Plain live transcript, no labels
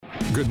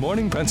Good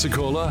morning,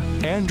 Pensacola.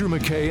 Andrew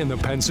McKay and the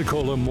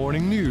Pensacola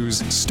Morning News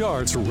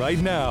starts right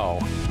now.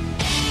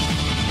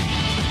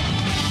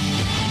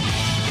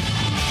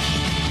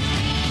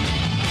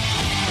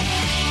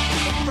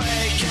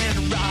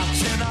 Breaking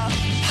rocks in a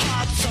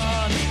hot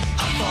sun.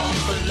 I fall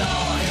for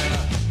law in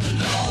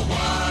a low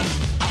one.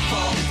 I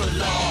fall for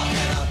law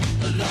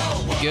in a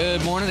low one.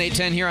 Good morning,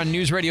 810 here on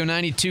News Radio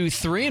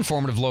 92.3,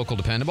 informative, local,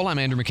 dependable. I'm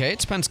Andrew McKay.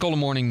 It's Pensacola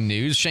Morning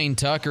News. Shane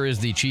Tucker is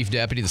the Chief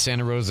Deputy of the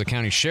Santa Rosa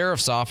County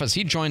Sheriff's Office.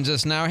 He joins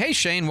us now. Hey,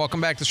 Shane,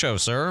 welcome back to the show,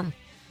 sir.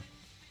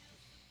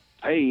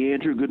 Hey,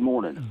 Andrew, good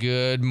morning.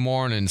 Good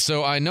morning.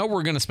 So I know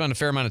we're going to spend a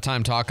fair amount of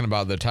time talking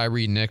about the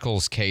Tyree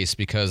Nichols case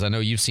because I know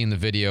you've seen the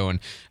video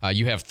and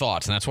you have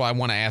thoughts, and that's why I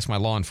want to ask my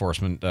law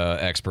enforcement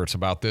experts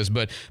about this.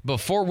 But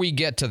before we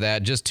get to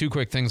that, just two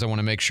quick things I want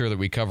to make sure that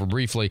we cover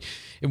briefly.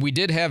 We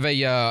did have an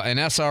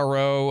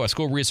SRO, a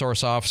school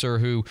resource officer,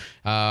 who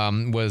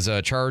was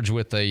charged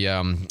with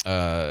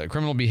a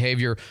criminal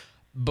behavior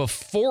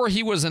before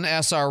he was an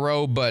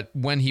SRO, but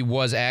when he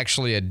was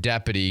actually a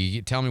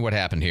deputy. Tell me what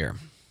happened here.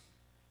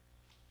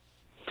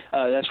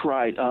 That's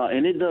right,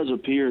 and it does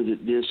appear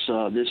that this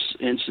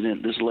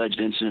alleged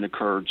incident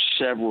occurred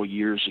several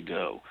years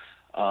ago.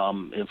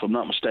 If I'm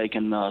not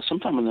mistaken,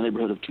 sometime in the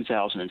neighborhood of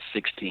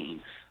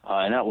 2016,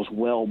 and that was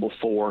well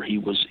before he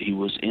was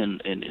in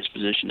his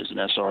position as an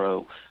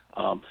SRO.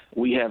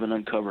 We haven't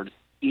uncovered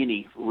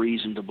any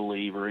reason to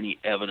believe or any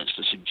evidence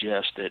to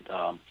suggest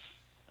that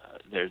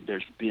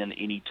there's been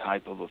any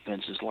type of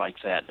offenses like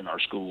that in our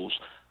schools.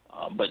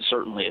 But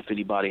certainly, if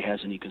anybody has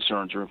any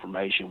concerns or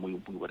information, we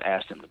would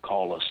ask them to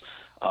call us.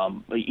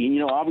 But,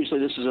 obviously,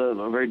 this is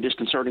a very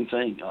disconcerting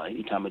thing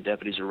anytime a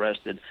deputy is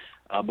arrested,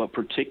 but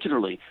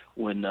particularly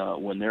when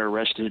they're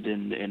arrested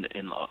and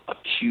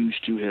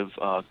accused to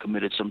have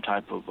committed some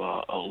type of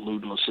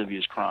lewd and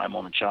lascivious crime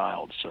on a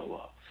child.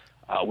 So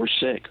we're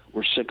sick.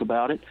 We're sick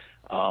about it.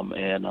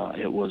 And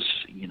it was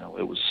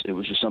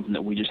just something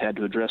that we just had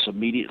to address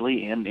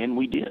immediately, and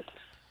we did.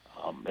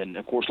 And,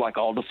 of course, like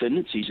all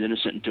defendants, he's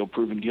innocent until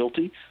proven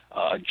guilty.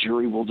 A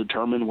jury will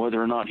determine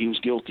whether or not he was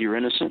guilty or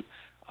innocent.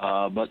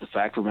 But the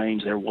fact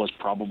remains there was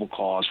probable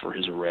cause for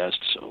his arrest,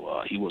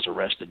 so he was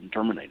arrested and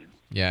terminated.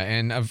 Yeah,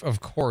 and of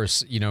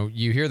course,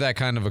 you hear that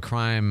kind of a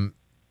crime,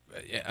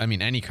 I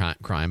mean, any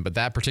crime, but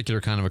that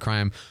particular kind of a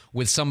crime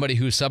with somebody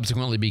who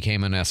subsequently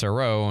became an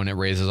SRO, and it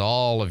raises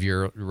all of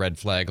your red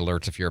flag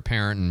alerts if you're a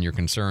parent and you're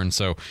concerned.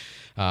 So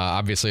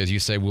obviously, as you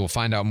say, we'll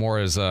find out more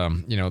as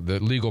the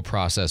legal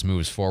process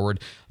moves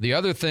forward. The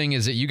other thing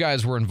is that you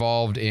guys were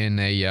involved in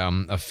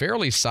a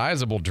fairly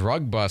sizable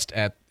drug bust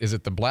at, is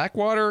it the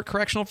Blackwater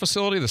Correctional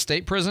Facility, the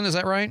state prison? Is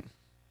that right?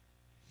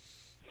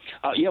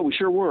 Yeah, we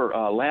sure were.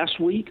 Last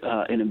week,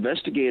 an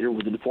investigator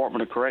with the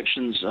Department of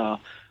Corrections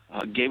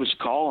gave us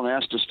a call and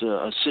asked us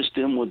to assist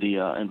them with the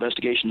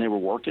investigation they were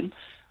working.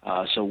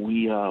 So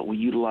we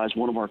utilized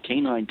one of our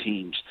canine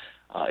teams,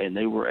 and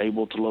they were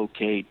able to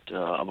locate,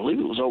 I believe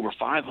it was over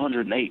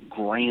 508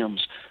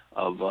 grams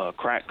of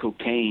crack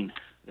cocaine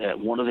that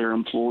one of their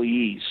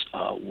employees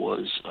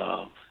was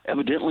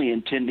evidently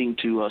intending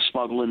to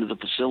smuggle into the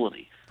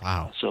facility.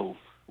 Wow. So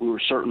we were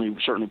certainly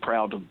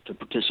proud to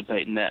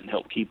participate in that and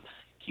help keep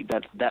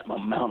that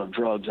amount of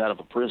drugs out of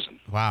a prison.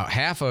 Wow.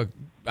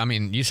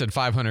 You said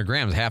 500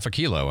 grams, half a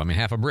kilo. I mean,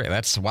 half a brick.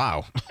 That's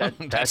wow.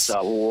 That's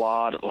a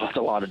lot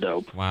of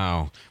dope.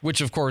 Wow.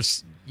 Which, of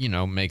course,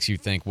 makes you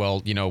think,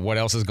 well, what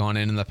else has gone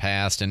in the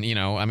past? And,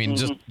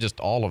 just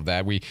all of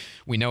that. We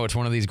know it's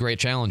one of these great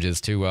challenges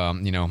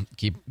to,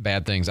 keep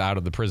bad things out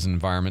of the prison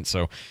environment.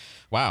 So,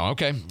 wow.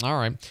 Okay. All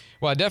right.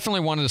 Well, I definitely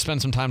wanted to spend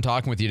some time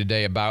talking with you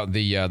today about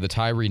the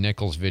Tyree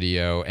Nichols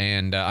video.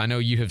 And I know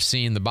you have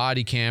seen the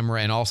body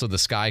camera and also the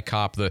Sky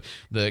Cop,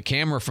 the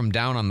camera from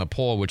down on the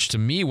pole, which to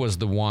me was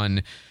the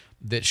one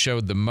that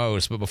showed the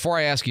most. But before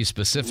I ask you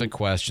specific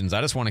questions,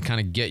 I just want to kind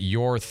of get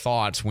your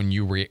thoughts when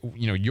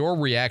your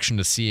reaction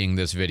to seeing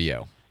this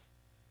video.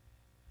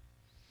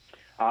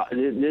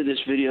 This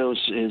video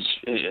is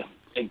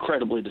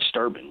incredibly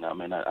disturbing. I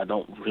mean, I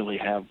don't really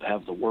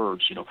have the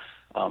words,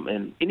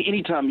 and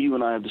anytime you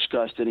and I have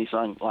discussed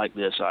anything like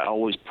this, I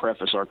always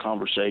preface our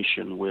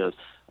conversation with,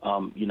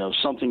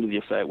 something to the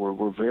effect where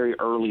we're very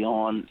early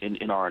on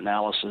in our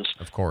analysis.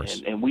 Of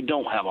course. And we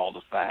don't have all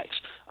the facts.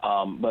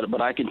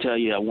 But I can tell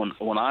you,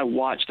 when I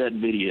watched that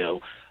video,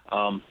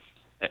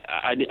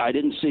 I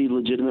didn't see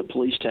legitimate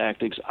police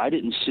tactics. I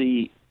didn't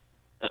see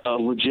a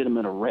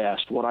legitimate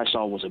arrest. What I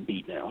saw was a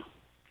beatdown.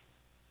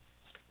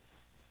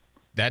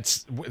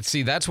 That's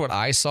what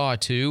I saw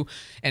too,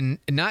 and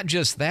not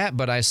just that,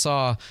 but I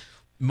saw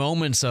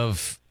moments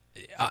of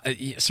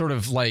sort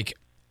of like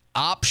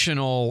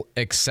optional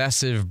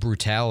excessive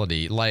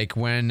brutality, like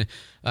when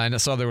I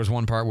saw there was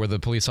one part where the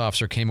police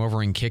officer came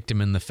over and kicked him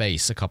in the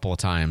face a couple of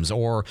times,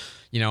 or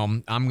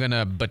I'm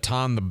gonna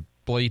baton the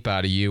bleep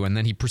out of you, and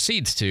then he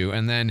proceeds to,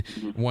 and then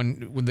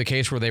with the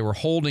case where they were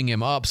holding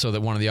him up so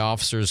that one of the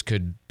officers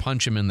could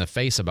punch him in the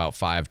face about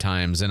 5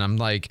 times, and I'm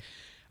like,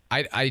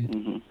 I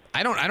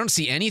don't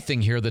see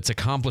anything here that's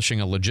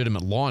accomplishing a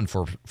legitimate law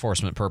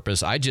enforcement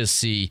purpose. I just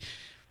see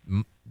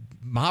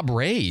mob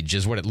rage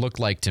is what it looked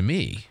like to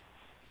me.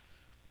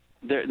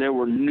 There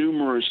were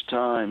numerous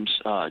times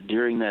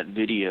during that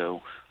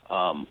video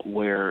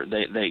where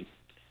they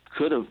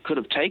could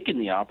have taken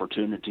the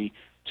opportunity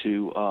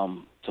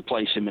to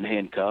place him in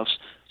handcuffs.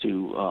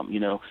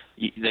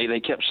 They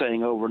kept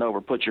saying over and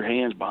over, "Put your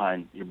hands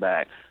behind your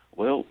back."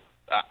 Well,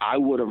 I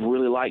would have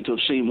really liked to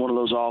have seen one of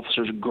those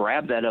officers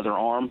grab that other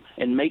arm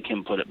and make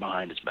him put it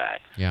behind his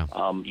back. Yeah.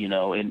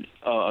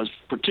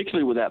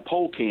 Particularly with that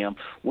pole cam,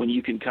 when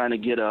you can kind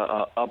of get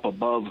a up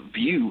above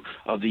view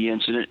of the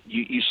incident,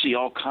 you see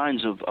all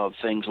kinds of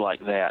things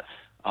like that,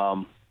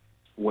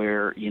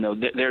 where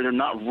they're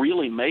not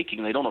really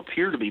they don't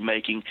appear to be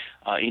making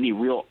any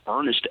real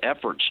earnest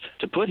efforts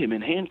to put him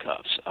in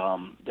handcuffs.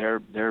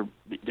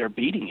 They're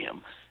beating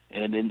him,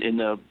 and in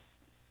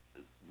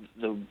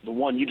the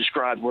one you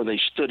described where they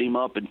stood him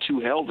up and two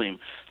held him,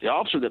 the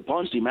officer that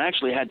punched him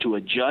actually had to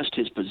adjust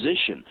his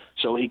position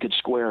so he could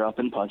square up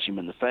and punch him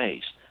in the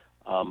face.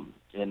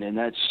 And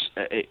that's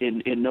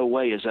in no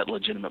way is that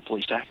legitimate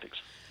police tactics.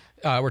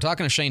 We're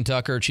talking to Shane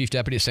Tucker, Chief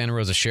Deputy at Santa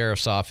Rosa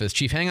Sheriff's Office.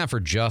 Chief, hang on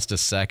for just a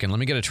second. Let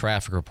me get a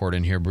traffic report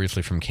in here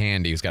briefly from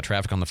Candy, who's got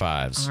traffic on the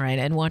 5s. All right,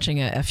 and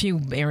watching a few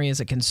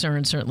areas of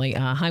concern, certainly.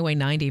 Highway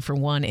 90, for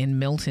one, in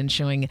Milton,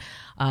 showing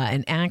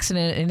an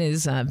accident. It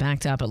is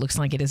backed up. It looks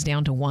like it is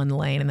down to one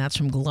lane, and that's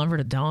from Glover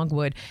to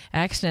Dogwood.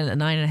 Accident at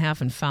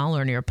 9.5 in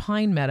Fowler near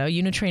Pine Meadow.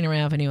 Unitrainer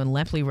Avenue and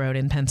Lepley Road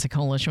in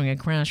Pensacola, showing a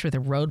crash with a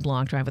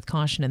roadblock. Drive with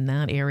caution in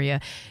that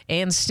area.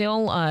 And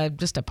still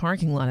just a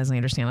parking lot, as I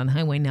understand, on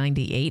Highway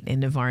 98 in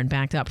Navarre, and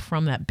backed up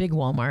from that big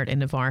Walmart in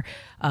Navarre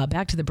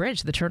back to the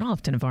bridge, the turnoff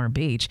to Navarre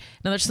Beach.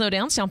 Another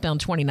slowdown, southbound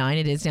 29.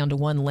 It is down to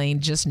one lane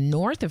just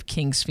north of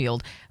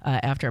Kingsfield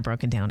after a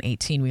broken down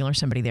 18-wheeler.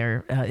 Somebody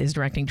there is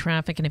directing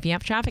traffic. And if you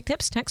have traffic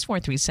tips, text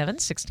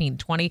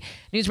 437-1620.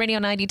 News Radio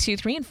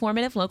 92.3,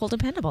 informative, local,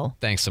 dependable.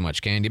 Thanks so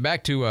much, Candy.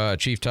 Back to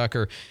Chief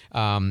Tucker.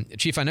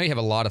 Chief, I know you have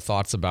a lot of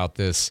thoughts about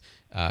this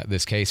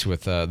case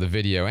with the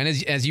video. And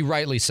as you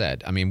rightly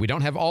said, I mean, we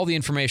don't have all the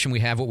information. We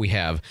have what we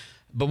have.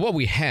 But what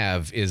we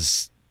have it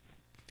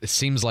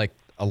seems like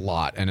a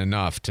lot and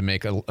enough to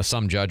make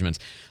some judgments.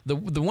 The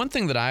one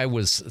thing that I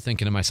was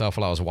thinking to myself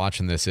while I was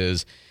watching this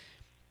is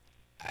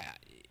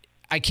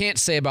I can't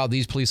say about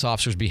these police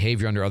officers'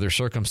 behavior under other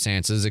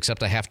circumstances,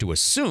 except I have to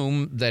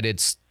assume that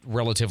it's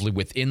relatively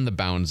within the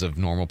bounds of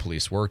normal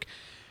police work.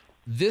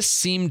 This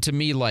seemed to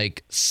me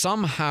like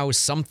somehow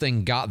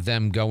something got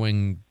them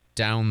going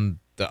down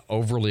the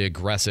overly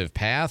aggressive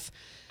path,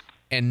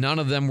 and none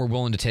of them were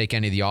willing to take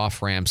any of the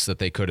off-ramps that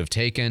they could have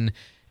taken.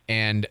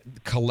 And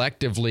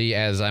collectively,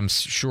 as I'm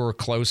sure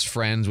close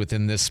friends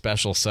within this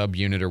special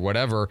subunit or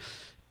whatever,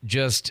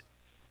 just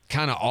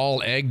kind of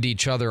all egged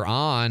each other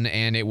on,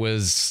 and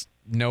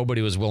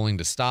nobody was willing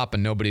to stop,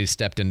 and nobody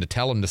stepped in to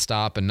tell them to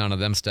stop, and none of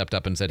them stepped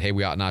up and said, hey,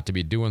 we ought not to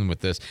be doing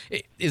with this.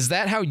 Is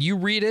that how you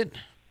read it?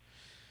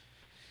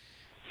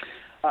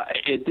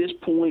 At this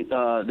point,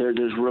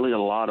 there's really a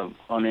lot of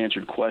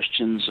unanswered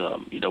questions.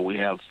 We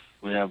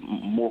have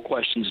more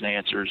questions than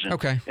answers,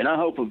 and I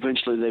hope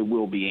eventually they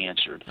will be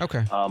answered.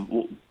 Okay.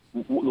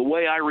 The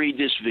way I read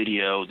this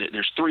video,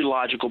 there's three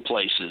logical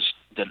places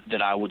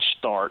that I would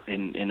start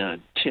in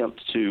an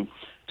attempt to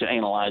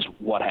analyze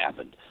what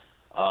happened.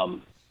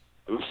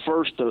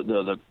 First,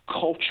 the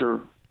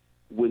culture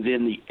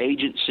within the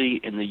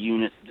agency and the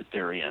unit that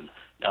they're in.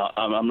 Now,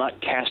 I'm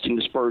not casting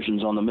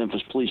dispersions on the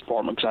Memphis Police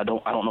Department because I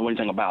don't know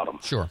anything about them.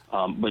 Sure.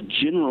 But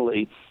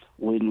generally,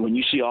 when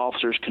you see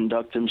officers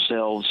conduct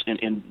themselves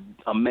in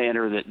a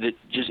manner that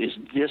just is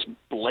this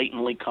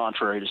blatantly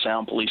contrary to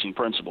sound policing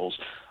principles,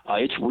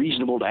 it's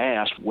reasonable to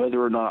ask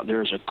whether or not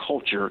there's a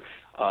culture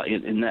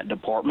in that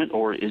department,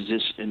 or is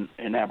this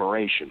an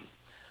aberration?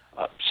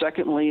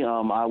 Secondly,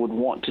 I would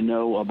want to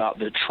know about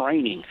the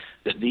training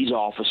that these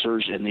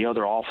officers and the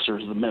other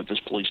officers of the Memphis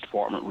Police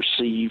Department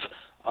receive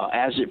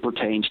as it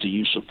pertains to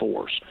use of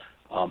force.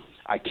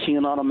 I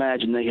cannot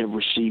imagine they have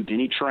received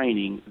any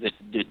training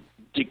that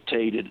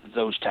dictated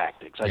those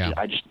tactics.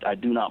 I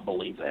do not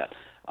believe that.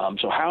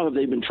 So how have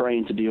they been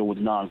trained to deal with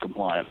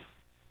non-compliant?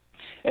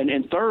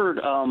 And third,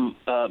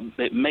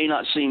 it may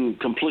not seem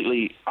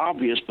completely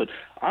obvious, but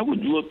I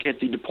would look at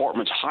the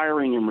department's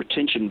hiring and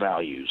retention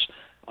values.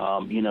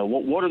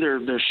 What are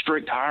their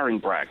strict hiring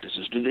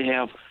practices? Do they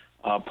have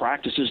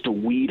practices to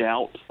weed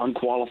out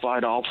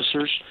unqualified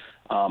officers?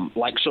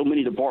 Like so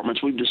many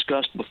departments we've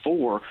discussed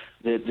before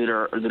that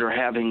are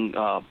having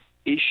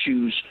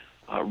issues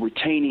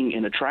retaining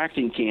and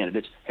attracting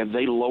candidates, have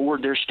they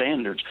lowered their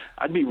standards?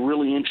 I'd be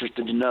really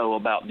interested to know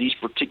about these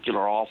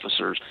particular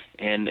officers,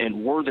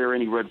 and were there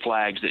any red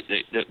flags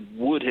that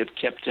would have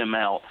kept them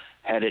out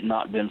had it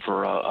not been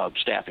for a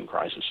staffing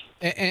crisis.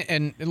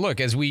 And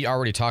look, as we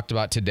already talked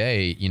about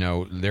today,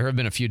 there have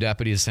been a few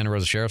deputies at Santa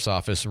Rosa Sheriff's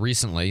Office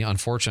recently,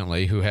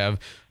 unfortunately, who have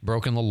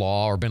broken the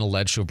law or been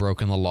alleged to have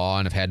broken the law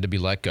and have had to be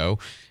let go.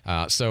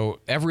 So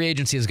every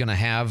agency is going to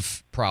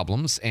have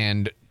problems,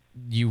 and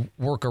you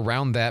work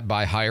around that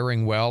by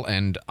hiring well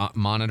and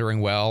monitoring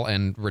well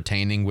and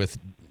retaining with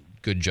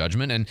good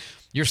judgment, and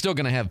you're still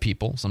going to have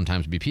people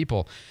sometimes be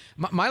people.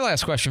 My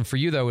last question for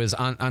you, though, is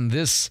on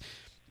this.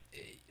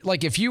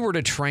 Like, if you were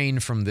to train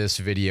from this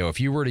video, if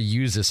you were to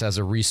use this as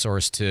a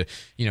resource to,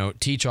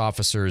 teach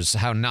officers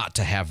how not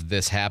to have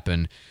this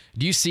happen,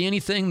 do you see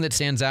anything that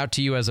stands out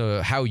to you as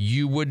how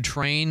you would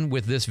train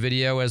with this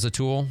video as a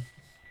tool?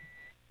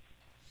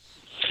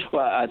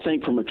 Well, I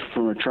think from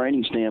a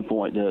training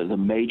standpoint, the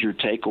major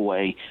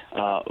takeaway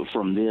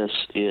from this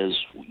is,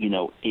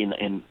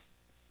 in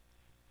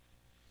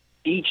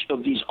each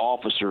of these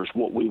officers,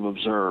 what we've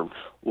observed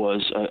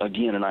was,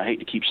 again, and I hate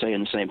to keep saying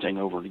the same thing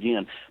over and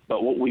again,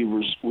 but what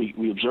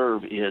we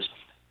observe is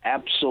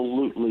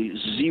absolutely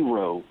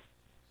zero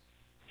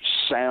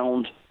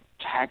sound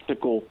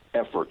tactical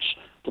efforts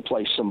to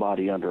place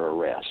somebody under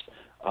arrest.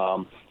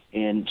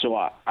 And so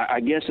I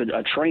guess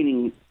a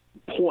training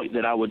point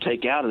that I would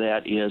take out of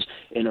that is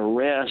an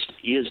arrest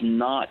is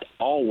not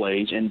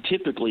always and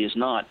typically is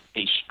not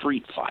a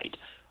street fight.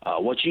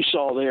 What you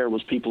saw there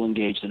was people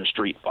engaged in a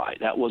street fight.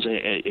 That was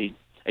a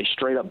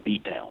straight-up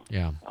beatdown.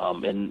 Yeah.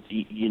 And,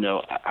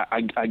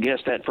 I guess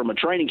that from a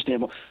training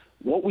standpoint,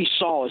 what we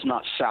saw is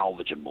not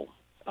salvageable.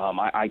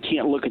 I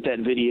can't look at that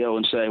video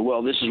and say,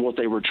 well, this is what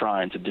they were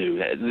trying to do.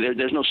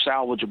 There's no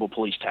salvageable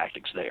police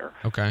tactics there.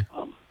 Okay.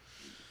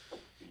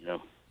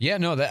 Yeah,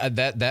 no,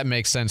 that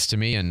makes sense to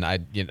me, and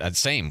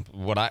same.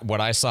 What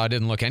I saw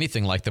didn't look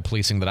anything like the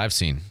policing that I've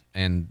seen,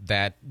 and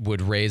that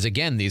would raise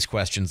again these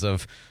questions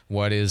of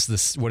what is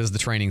the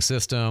training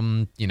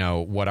system?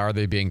 What are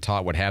they being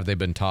taught? What have they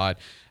been taught?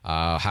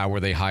 How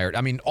were they hired?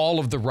 I mean, all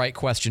of the right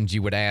questions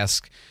you would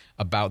ask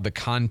about the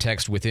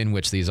context within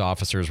which these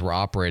officers were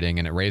operating,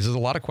 and it raises a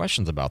lot of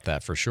questions about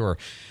that for sure.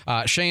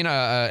 Shane,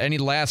 any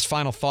last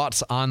final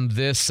thoughts on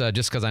this?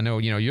 Just because I know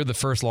you're the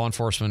first law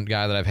enforcement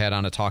guy that I've had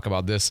on to talk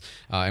about this,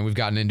 and we've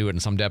gotten into it in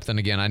some depth. And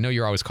again, I know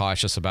you're always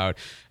cautious about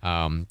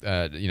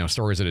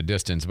stories at a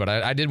distance, but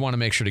I did want to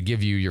make sure to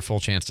give you your full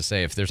chance to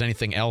say if there's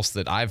anything else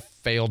that I've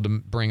failed to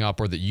bring up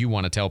or that you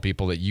want to tell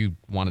people that you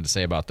wanted to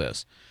say about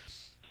this.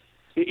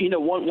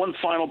 One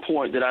final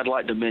point that I'd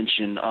like to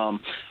mention,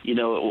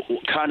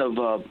 kind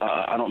of,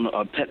 I don't know,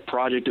 a pet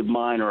project of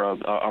mine or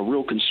a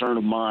real concern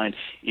of mine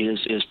is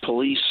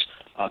police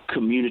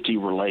community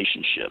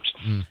relationships.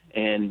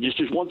 And just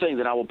one thing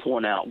that I will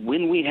point out,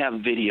 when we have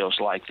videos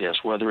like this,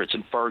 whether it's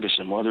in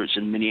Ferguson, whether it's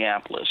in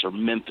Minneapolis or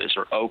Memphis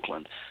or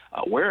Oakland,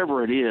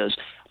 wherever it is,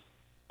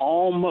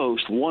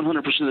 almost 100%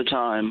 of the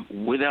time,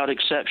 without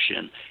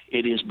exception,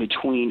 it is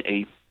between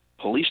a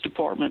police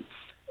department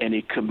and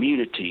a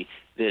community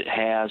that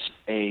has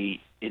a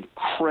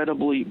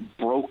incredibly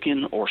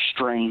broken or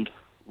strained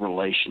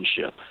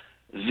relationship.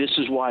 This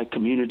is why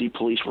community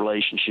police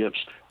relationships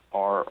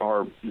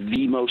are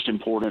the most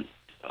important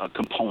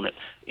component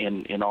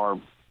in our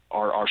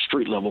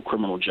street level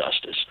criminal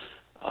justice.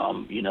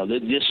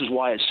 This is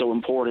why it's so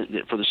important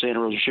that for the Santa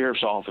Rosa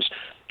Sheriff's Office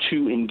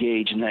to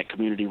engage in that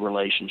community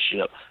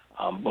relationship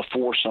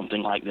before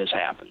something like this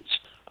happens,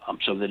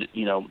 so that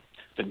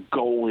the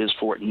goal is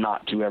for it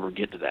not to ever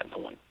get to that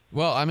point.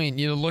 Well, I mean,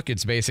 look,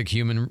 it's basic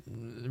human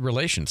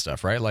relation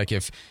stuff, right? Like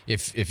if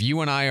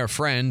you and I are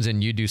friends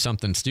and you do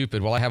something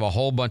stupid, well, I have a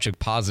whole bunch of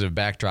positive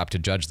backdrop to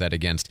judge that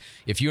against.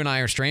 If you and I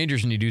are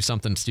strangers and you do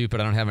something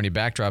stupid, I don't have any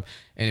backdrop.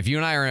 And if you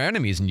and I are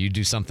enemies and you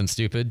do something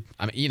stupid,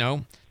 I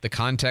mean, the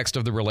context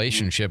of the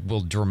relationship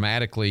will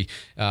dramatically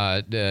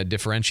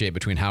differentiate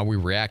between how we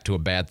react to a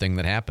bad thing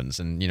that happens.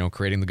 And,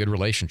 creating the good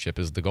relationship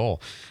is the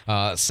goal.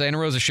 Santa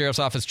Rosa Sheriff's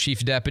Office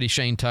Chief Deputy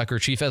Shane Tucker.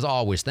 Chief, as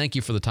always, thank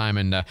you for the time,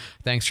 and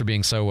thanks for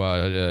being so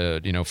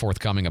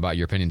forthcoming about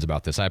your opinions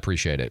about this. I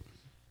appreciate it.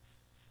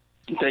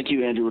 Thank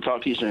you, Andrew. We'll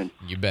talk to you soon.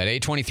 You bet.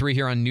 823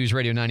 here on News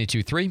Radio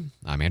 92.3.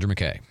 I'm Andrew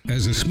McKay.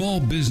 As a small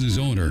business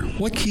owner,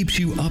 what keeps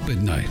you up at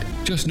night?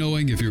 Just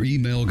knowing if your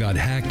email got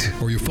hacked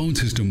or your phone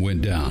system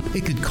went down.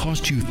 It could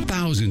cost you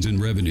thousands in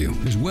revenue,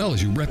 as well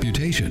as your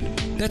reputation.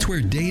 That's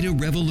where Data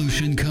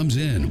Revolution comes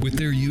in with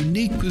their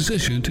unique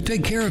position to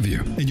take care of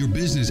you and your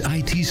business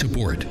IT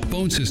support,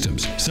 phone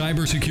systems,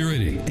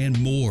 cybersecurity, and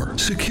more.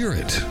 Secure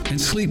it and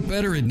sleep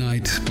better at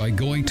night by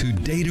going to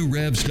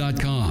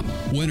datarevs.com.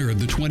 Winner of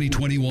the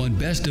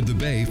 2021 Best of the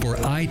Bay for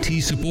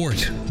IT support.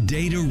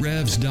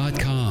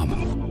 datarevs.com.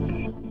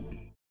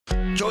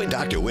 Join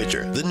Dr.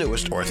 Witcher, the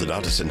newest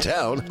orthodontist in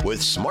town,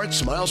 with Smart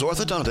Smiles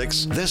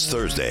Orthodontics this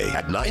Thursday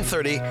at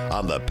 9:30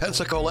 on the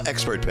Pensacola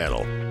Expert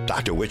Panel.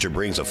 Dr. Witcher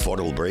brings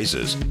affordable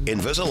braces,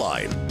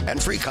 Invisalign,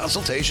 and free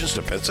consultations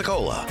to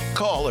Pensacola.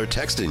 Call or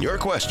text in your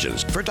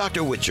questions for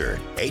Dr. Witcher,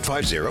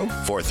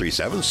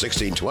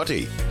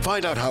 850-437-1620.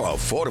 Find out how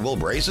affordable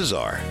braces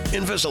are,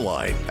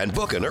 Invisalign, and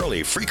book an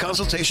early free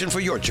consultation for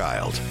your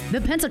child.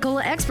 The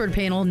Pensacola Expert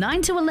Panel,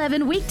 9 to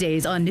 11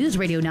 weekdays on News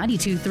Radio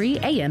 92.3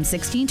 AM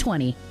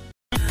 1620.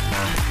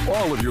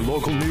 All of your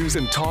local news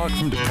and talk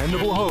from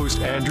dependable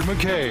host Andrew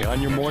McKay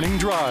on your morning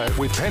drive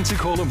with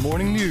Pensacola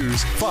Morning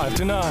News, 5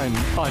 to 9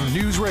 on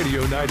News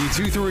Radio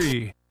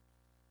 92.3.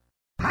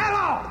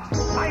 Hello!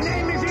 My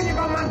name is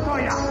Inigo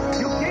Montoya.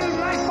 You killed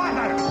my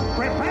father.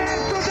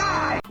 Prepare to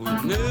die!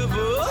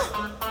 Never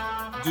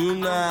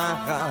deny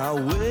how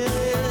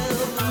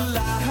well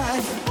lie.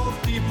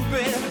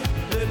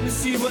 red. Let me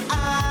see what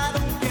I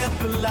don't get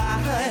the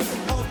light.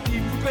 Oh,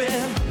 deep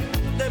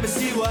red. Let me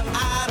see what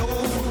I don't.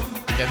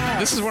 Yeah,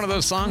 this is one of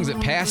those songs that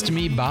passed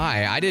me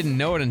by. I didn't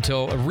know it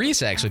until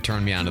Reese actually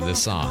turned me onto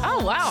this song.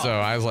 Oh, wow. So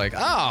I was like,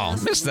 oh,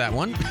 missed that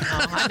one.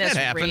 Oh, I miss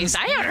Reese.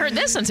 I haven't heard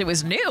this since it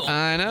was new.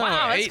 I know.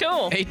 Wow, that's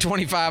cool.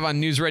 8:25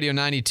 on News Radio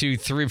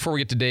 92.3. Before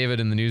we get to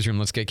David in the newsroom,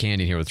 let's get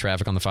Candy here with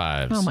traffic on the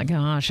fives. Oh, my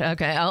gosh.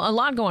 Okay. A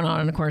lot going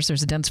on. And, of course,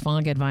 there's a dense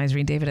fog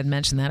advisory. David had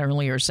mentioned that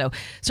earlier. So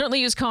certainly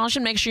use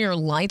caution. Make sure your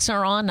lights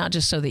are on, not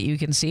just so that you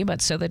can see,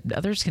 but so that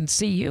others can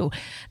see you.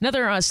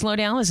 Another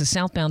slowdown is a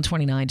southbound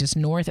 29 just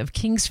north of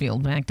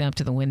Kingsfield, backed up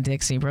to the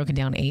Winn-Dixie. Broken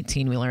down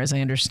 18-wheeler, as I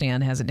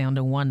understand, has it down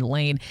to one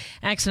lane.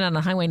 Accident on the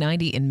Highway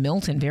 90 in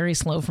Milton. Very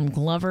slow from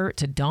Glover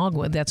to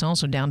Dogwood. That's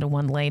also down to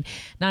one lane.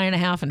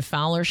 9.5 in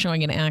Fowler,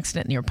 showing an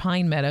accident near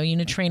Pine Meadow.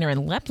 Unitrainer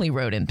and Lepley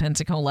Road in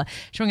Pensacola,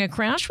 showing a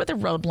crash with a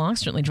roadblock.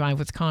 Certainly drive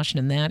with caution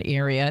in that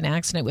area. An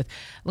accident with,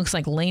 looks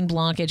like lane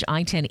blockage,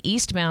 I-10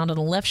 eastbound on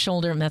the left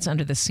shoulder, and that's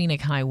under the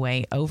Scenic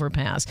Highway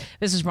overpass.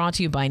 This is brought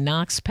to you by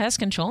Knox Pest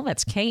Control.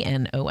 That's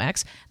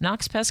KNOX.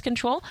 Knox Pest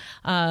Control,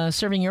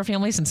 serving your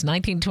family since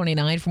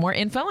 1929. For more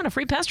info and a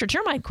free pest or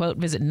termite quote,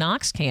 visit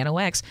Knox,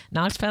 KNOX,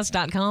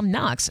 knoxpest.com.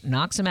 Knox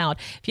knocks them out.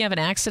 If you have an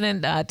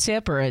accident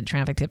tip or a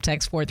traffic tip,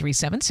 text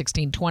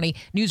 437-1620.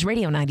 News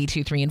Radio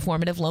 92.3,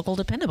 informative, local,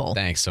 dependable.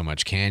 Thanks so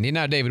much, Candy.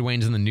 Now David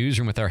Wayne's in the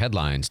newsroom with our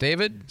headlines.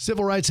 David?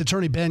 Civil rights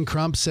attorney Ben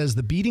Crump says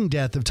the beating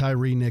death of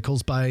Tyree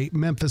Nichols by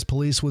Memphis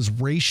police was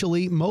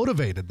racially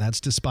motivated.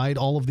 That's despite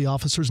all of the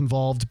officers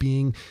involved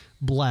being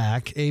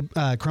black.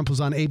 Crump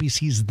was on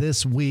ABC's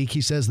This Week.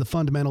 He says the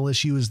fundamental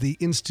issue is the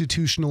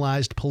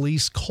institutionalized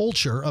police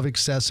culture of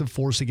excessive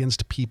force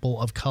against people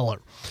of color.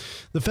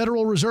 The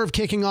Federal Reserve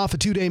kicking off a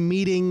two-day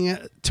meeting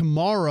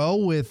tomorrow,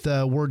 with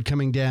word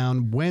coming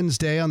down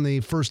Wednesday on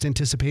the first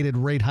anticipated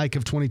rate hike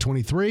of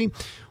 2023.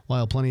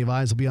 While plenty of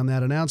eyes will be on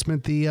that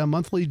announcement, the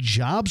monthly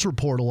jobs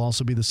report will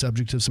also be the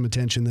subject of some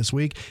attention this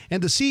week.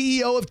 And the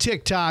CEO of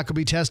TikTok will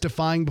be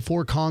testifying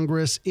before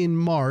Congress in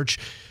March.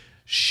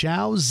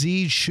 Xiao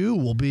Zhi-Chu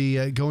will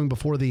be going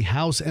before the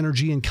House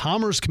Energy and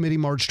Commerce Committee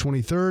March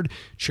 23rd.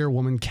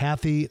 Chairwoman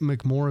Kathy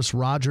McMorris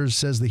Rogers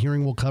says the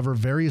hearing will cover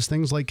various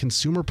things like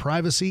consumer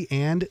privacy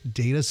and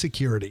data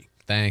security.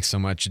 Thanks so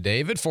much,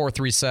 David.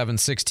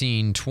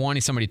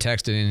 437-1620. Somebody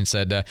texted in and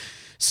said,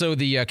 so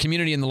the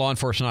community and the law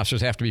enforcement officers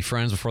have to be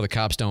friends before the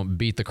cops don't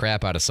beat the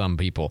crap out of some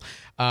people.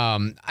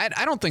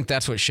 I don't think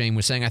that's what Shane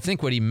was saying. I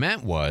think what he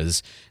meant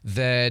was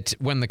that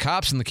when the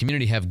cops and the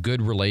community have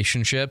good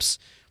relationships,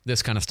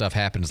 this kind of stuff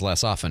happens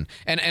less often.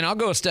 And I'll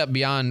go a step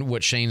beyond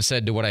what Shane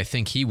said to what I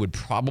think he would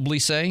probably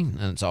say.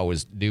 And it's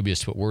always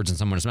dubious to put words in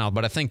someone's mouth,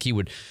 but I think he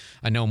would,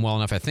 I know him well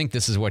enough. I think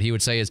this is what he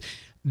would say, is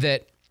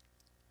that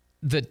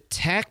the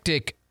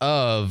tactic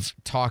of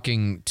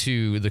talking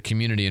to the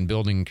community and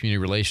building community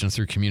relations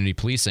through community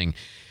policing,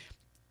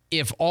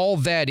 if all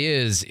that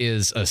is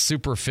a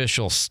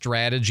superficial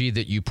strategy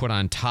that you put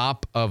on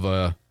top of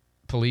a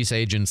police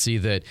agency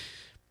that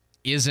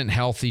isn't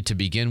healthy to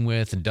begin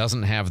with and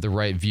doesn't have the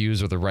right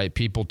views or the right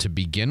people to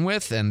begin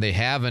with, and they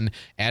have an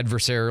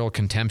adversarial,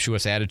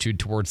 contemptuous attitude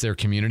towards their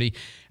community,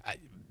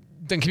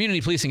 then community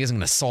policing isn't going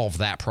to solve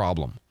that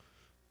problem.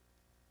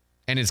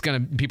 And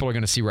people are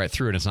going to see right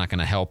through it. It's not going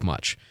to help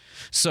much.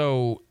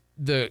 So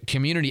the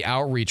community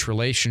outreach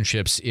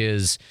relationships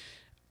is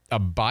a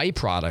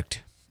byproduct,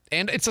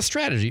 and it's a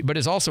strategy, but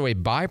it's also a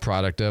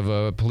byproduct of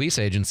a police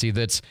agency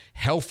that's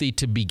healthy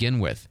to begin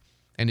with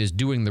and is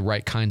doing the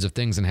right kinds of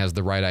things and has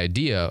the right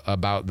idea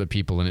about the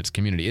people in its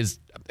community. Is,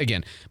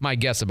 again, my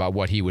guess about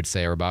what he would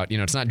say, or about,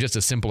 it's not just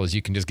as simple as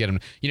you can just get him,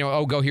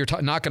 go here,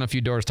 knock on a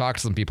few doors, talk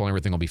to some people, and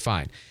everything will be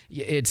fine.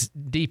 It's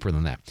deeper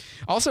than that.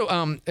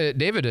 Also,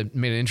 David had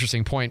made an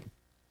interesting point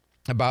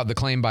about the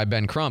claim by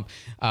Ben Crump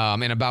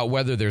and about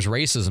whether there's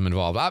racism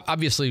involved.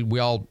 Obviously, we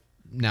all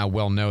now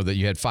well know that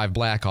you had 5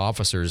 black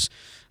officers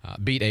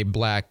beat a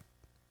black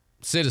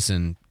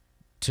citizen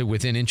to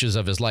within inches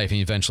of his life, and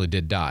he eventually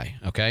did die,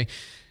 okay?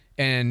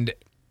 And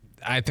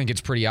I think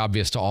it's pretty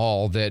obvious to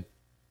all that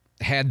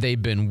had they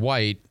been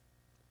white,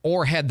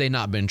 or had they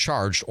not been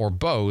charged, or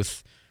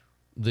both,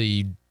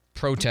 the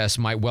protests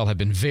might well have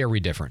been very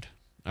different,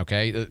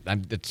 okay?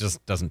 It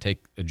just doesn't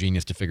take a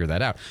genius to figure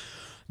that out.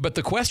 But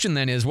the question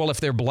then is, well, if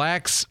they're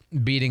blacks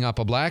beating up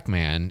a black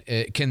man,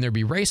 can there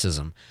be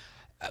racism?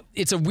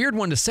 It's a weird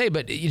one to say,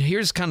 but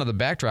here's kind of the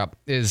backdrop,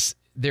 is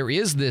there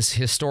is this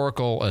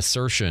historical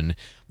assertion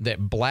that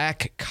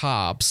black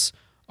cops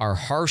are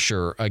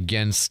harsher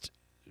against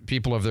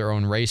people of their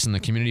own race in the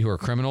community who are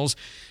criminals.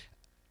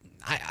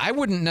 I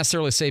wouldn't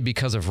necessarily say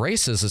because of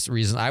racist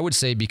reasons. I would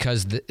say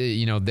because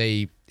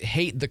they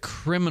hate the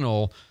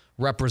criminal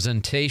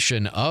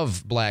representation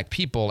of black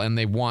people and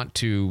they want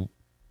to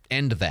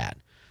end that.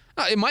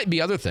 It might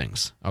be other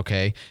things,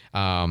 okay?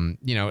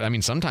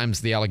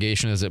 Sometimes the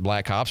allegation is that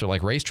black cops are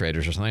like race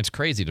traders or something. It's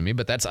crazy to me,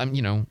 but that's,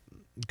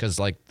 because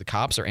like the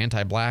cops are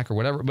anti-black or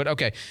whatever. But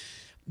okay.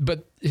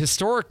 But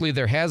historically,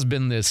 there has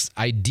been this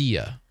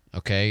idea,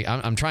 okay?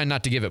 I'm trying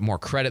not to give it more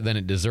credit than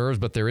it deserves,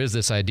 but there is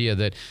this idea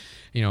that,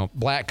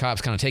 black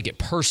cops kind of take it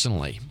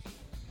personally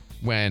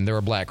when there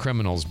are black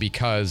criminals,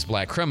 because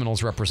black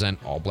criminals represent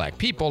all black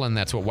people, and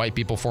that's what white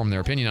people form their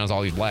opinion on, is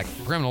all these black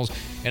criminals.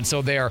 And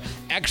so they are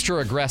extra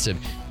aggressive,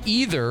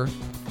 either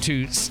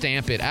to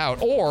stamp it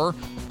out or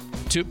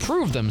to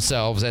prove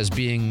themselves as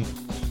being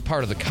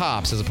part of the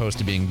cops as opposed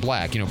to being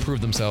black, prove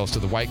themselves to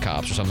the white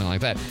cops or something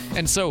like that.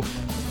 And so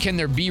can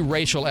there be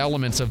racial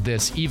elements of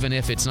this even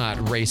if it's not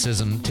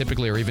racism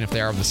typically, or even if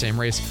they are of the same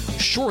race?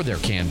 Sure there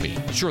can be.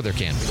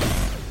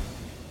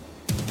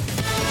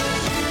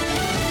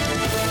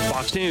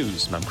 Fox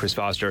News, I'm Chris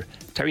Foster.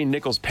 Tyre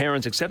Nichols'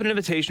 parents accept an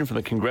invitation from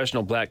the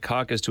Congressional Black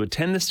Caucus to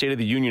attend the State of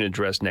the Union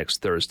address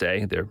next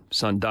Thursday. Their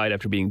son died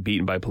after being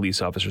beaten by police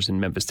officers in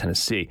Memphis,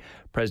 Tennessee.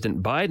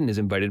 President Biden has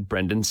invited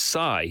Brendan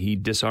Tsai. He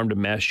disarmed a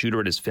mass shooter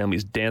at his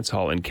family's dance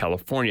hall in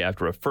California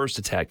after a first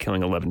attack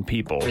killing 11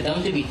 people. For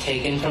them to be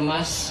taken from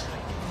us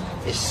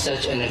is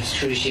such an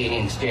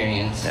excruciating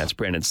experience. That's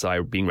Brandon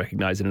Tsai being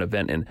recognized at an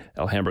event in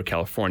Alhambra,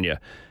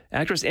 California.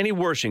 Actress Annie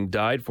Wersching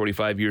died,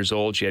 45 years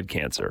old. She had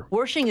cancer.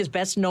 Wersching is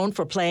best known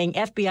for playing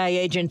FBI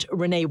agent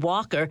Renee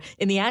Walker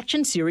in the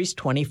action series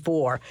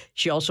 24.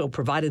 She also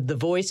provided the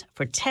voice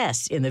for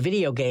Tess in the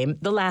video game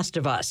The Last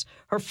of Us.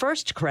 Her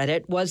first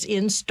credit was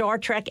in Star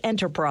Trek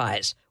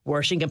Enterprise.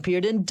 Wersching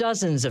appeared in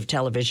dozens of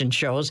television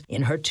shows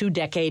in her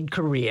 2-decade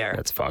career.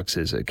 That's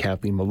Fox's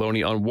Kathleen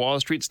Maloney on Wall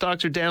Street.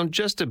 Stocks are down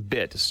just a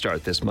bit to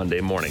start this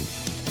Monday morning.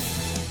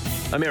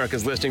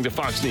 America's listening to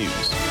Fox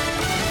News.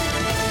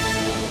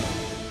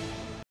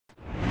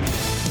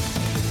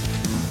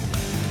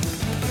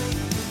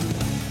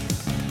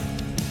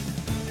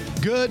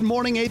 Good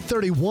morning,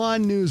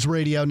 831 News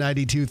Radio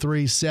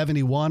 92.3,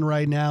 71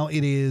 right now.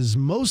 It is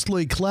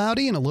mostly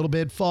cloudy and a little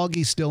bit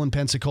foggy still in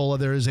Pensacola.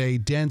 There is a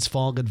dense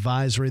fog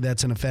advisory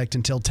that's in effect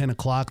until 10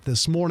 o'clock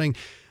this morning.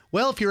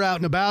 Well, if you're out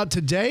and about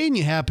today and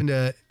you happen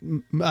to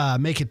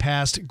make it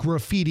past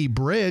Graffiti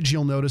Bridge,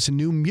 you'll notice a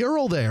new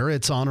mural there.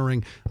 It's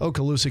honoring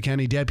Okaloosa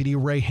County Deputy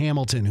Ray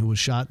Hamilton, who was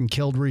shot and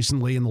killed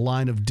recently in the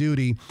line of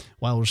duty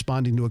while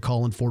responding to a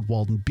call in Fort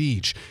Walton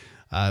Beach.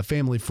 A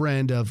family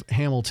friend of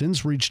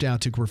Hamilton's reached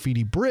out to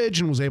Graffiti Bridge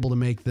and was able to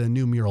make the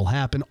new mural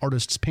happen.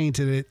 Artists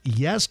painted it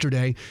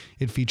yesterday.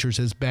 It features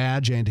his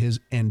badge and his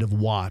end of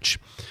watch.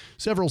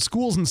 Several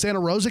schools in Santa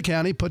Rosa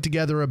County put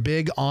together a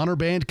big honor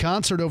band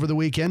concert over the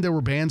weekend. There were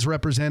bands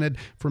represented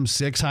from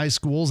 6 high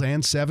schools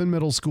and 7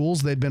 middle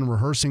schools. They'd been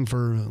rehearsing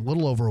for a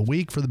little over a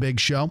week for the big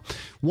show.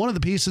 One of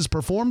the pieces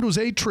performed was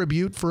a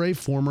tribute for a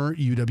former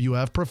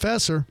UWF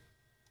professor.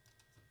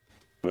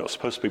 It was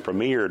supposed to be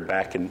premiered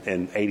back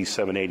in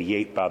 87,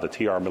 88 by the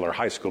T.R. Miller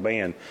High School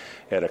Band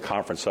at a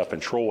conference up in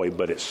Troy,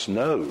 but it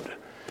snowed.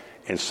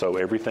 And so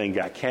everything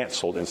got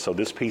canceled. And so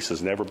this piece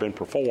has never been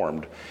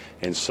performed.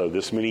 And so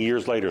this many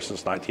years later,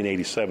 since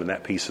 1987,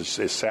 that piece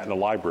is sat in the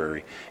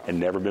library and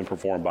never been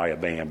performed by a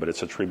band. But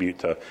it's a tribute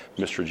to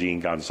Mr. Gene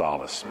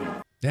Gonzalez.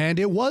 And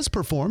it was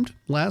performed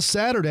last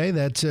Saturday.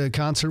 That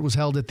concert was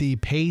held at the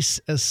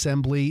Pace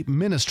Assembly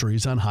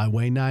Ministries on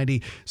Highway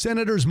 90.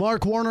 Senators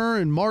Mark Warner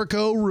and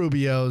Marco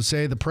Rubio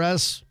say the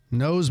press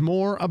knows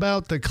more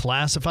about the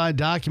classified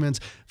documents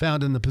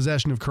found in the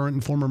possession of current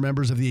and former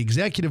members of the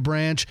executive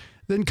branch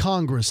than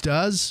Congress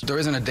does. There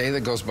isn't a day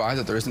that goes by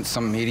that there isn't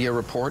some media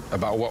report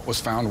about what was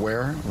found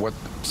where, what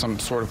some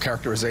sort of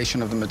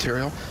characterization of the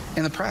material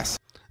in the press.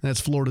 That's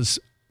Florida's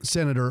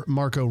Senator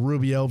Marco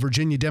Rubio.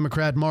 Virginia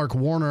Democrat Mark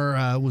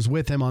Warner was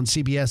with him on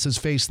CBS's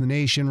Face the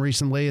Nation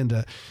recently,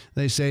 and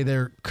they say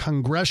their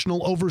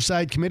Congressional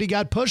Oversight Committee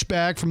got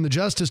pushback from the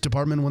Justice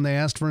Department when they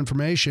asked for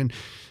information,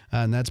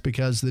 and that's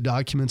because the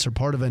documents are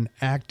part of an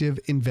active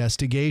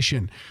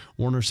investigation.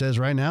 Warner says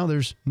right now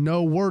there's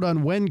no word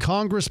on when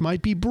Congress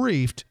might be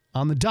briefed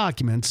on the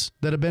documents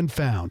that have been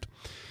found.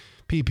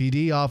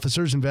 PPD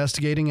officers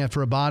investigating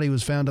after a body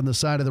was found on the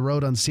side of the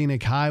road on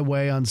Scenic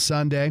Highway on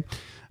Sunday.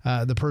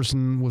 The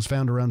person was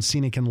found around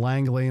Scenic and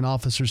Langley, and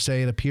officers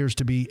say it appears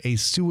to be a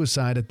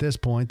suicide at this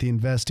point. The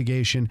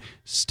investigation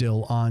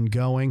still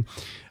ongoing.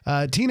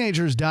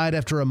 Teenagers died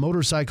after a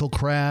motorcycle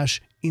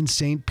crash in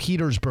St.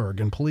 Petersburg,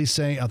 and police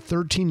say a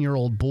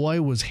 13-year-old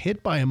boy was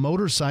hit by a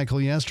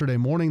motorcycle yesterday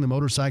morning. The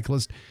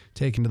motorcyclist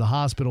taken to the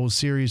hospital with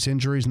serious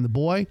injuries, and the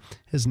boy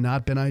has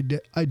not been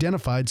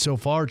identified so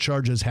far.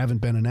 Charges haven't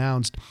been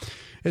announced.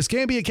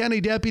 Escambia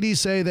County deputies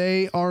say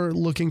they are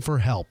looking for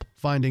help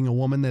finding a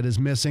woman that is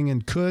missing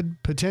and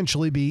could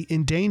potentially be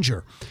in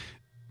danger.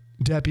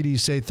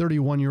 Deputies say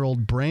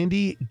 31-year-old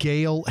Brandy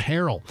Gale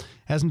Harrell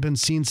hasn't been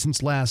seen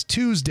since last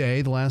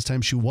Tuesday. The last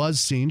time she was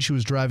seen, she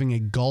was driving a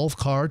golf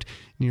cart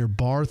near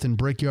Barth and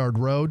Brickyard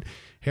Road.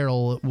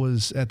 Harrell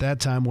was at that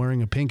time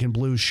wearing a pink and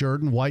blue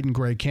shirt and white and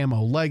gray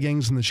camo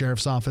leggings, and the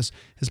sheriff's office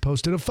has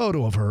posted a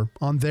photo of her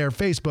on their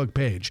Facebook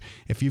page.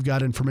 If you've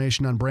got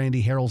information on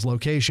Brandy Harrell's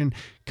location,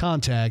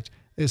 contact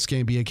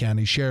Escambia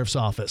County Sheriff's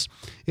Office.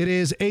 It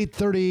is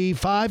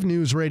 8:35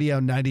 News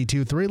Radio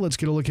 92.3. Let's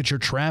get a look at your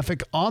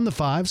traffic on the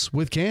 5s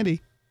with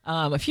Candy.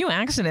 A few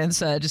accidents,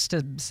 just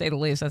to say the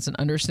least. That's an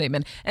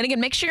understatement. And again,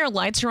 make sure your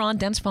lights are on.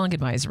 Dense fog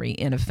advisory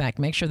in effect.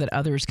 Make sure that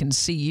others can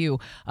see you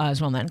as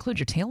well. And that includes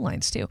your tail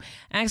lights, too.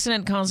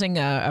 Accident causing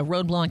a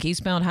roadblock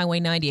eastbound Highway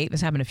 98.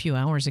 This happened a few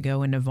hours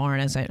ago in Navarre,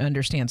 and as I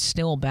understand,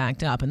 still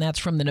backed up. And that's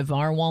from the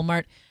Navarre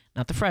Walmart.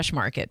 Not the Fresh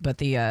Market, but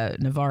the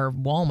Navarre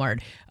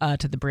Walmart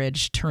to the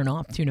bridge turn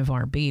off to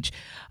Navarre Beach.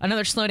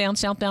 Another slowdown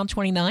southbound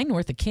 29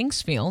 north of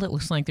Kingsfield. It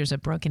looks like there's a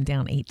broken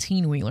down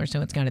 18-wheeler, so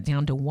it's got it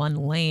down to one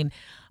lane.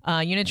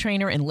 Unit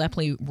Trainer and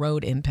Lepley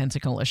Road in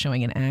Pensacola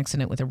showing an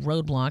accident with a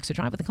roadblock, so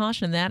drive with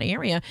caution in that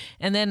area.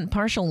 And then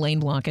partial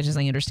lane blockage, as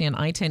I understand,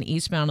 I-10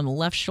 eastbound on the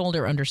left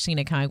shoulder under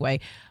Scenic Highway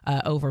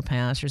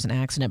overpass. There's an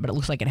accident, but it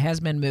looks like it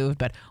has been moved,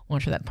 but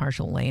watch for that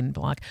partial lane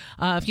block.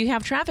 If you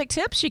have traffic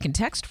tips, you can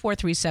text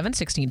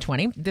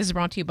 437-1620. This is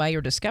brought to you by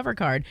your Discover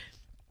card.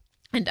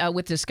 And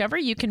with Discover,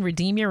 you can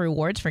redeem your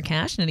rewards for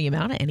cash in any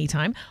amount at any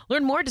time.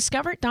 Learn more at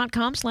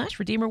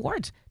discover.com/redeem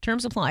rewards.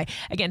 Terms apply.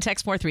 Again,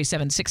 text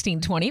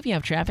 437-1620 if you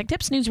have traffic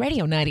tips. News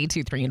Radio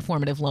 92.3,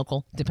 informative,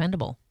 local,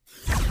 dependable.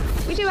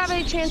 We do have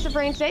a chance of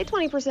rain today,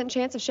 20%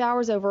 chance of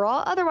showers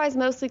overall. Otherwise,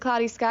 mostly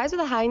cloudy skies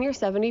with a high near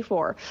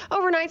 74.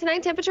 Overnight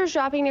tonight, temperatures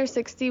dropping near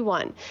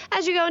 61.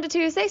 As you go into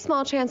Tuesday,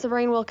 small chance of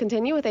rain will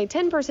continue with a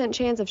 10%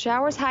 chance of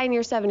showers, high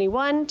near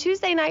 71.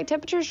 Tuesday night,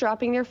 temperatures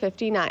dropping near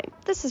 59.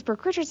 This is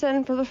Brooke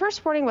Richardson for the First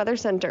Sporting Weather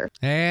Center.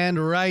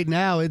 And right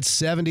now, it's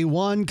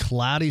 71,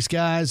 cloudy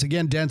skies.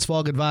 Again, dense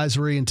fog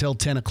advisory until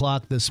 10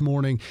 o'clock this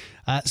morning.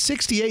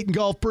 68 in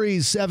Gulf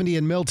Breeze, 70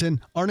 in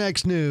Milton. Our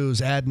next news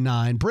at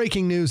 9.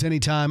 Breaking news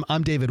anytime.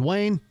 I'm David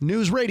Wayne.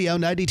 News Radio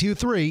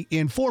 92.3.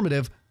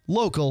 Informative,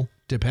 local,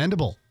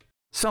 dependable.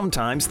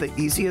 Sometimes the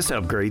easiest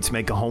upgrades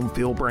make a home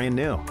feel brand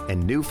new,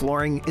 and new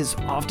flooring is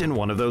often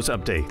one of those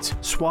updates.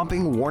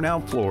 Swapping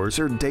worn-out floors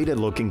or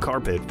dated-looking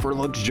carpet for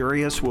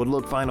luxurious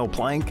wood-look vinyl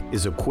plank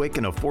is a quick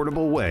and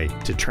affordable way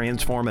to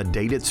transform a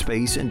dated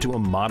space into a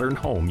modern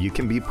home you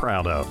can be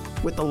proud of.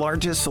 With the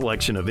largest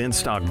selection of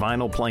in-stock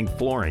vinyl plank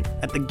flooring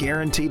at the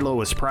guaranteed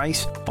lowest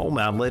price, Home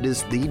Outlet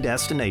is the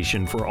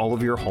destination for all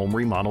of your home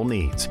remodel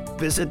needs.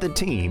 Visit the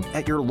team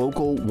at your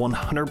local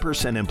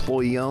 100%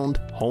 employee-owned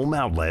Home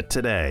Outlet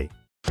today.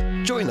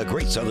 Join the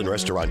Great Southern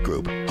Restaurant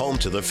Group, home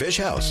to the Fish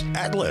House,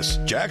 Atlas,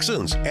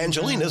 Jackson's,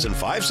 Angelina's, and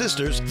Five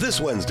Sisters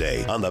this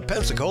Wednesday on the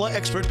Pensacola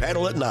Expert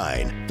Panel at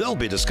 9. They'll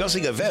be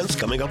discussing events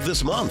coming up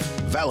this month.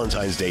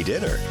 Valentine's Day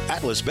dinner,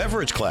 Atlas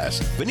Beverage Class,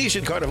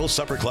 Venetian Carnival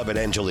Supper Club at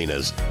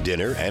Angelina's,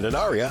 dinner and an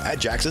aria at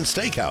Jackson's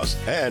Steakhouse,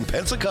 and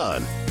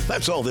Pensacon.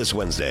 That's all this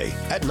Wednesday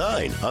at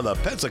 9 on the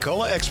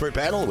Pensacola Expert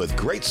Panel with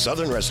Great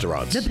Southern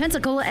Restaurants. The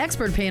Pensacola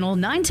Expert Panel,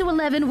 9 to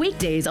 11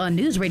 weekdays on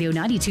News Radio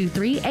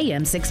 92.3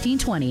 AM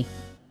 1620.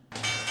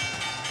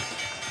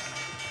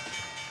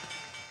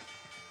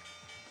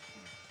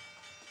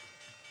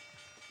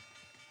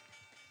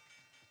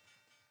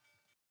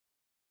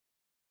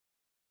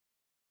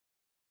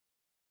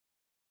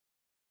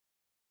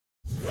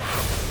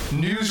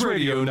 News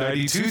Radio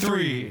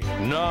 92.3.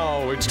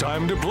 Now it's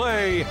time to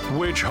play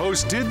Which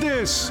Host Did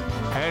This?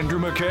 Andrew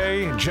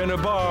McKay, Jenna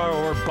Barr,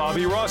 or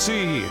Bobby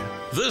Rossi?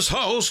 This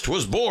host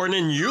was born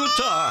in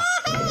Utah.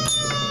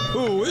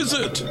 Who is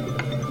it?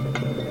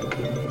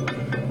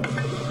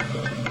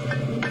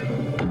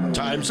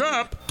 Time's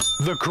up.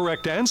 The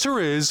correct answer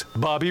is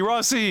Bobby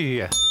Rossi.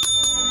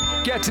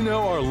 Get to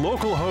know our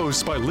local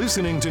hosts by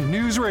listening to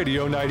News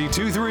Radio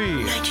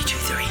 92.3.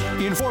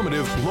 92.3.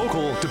 Informative,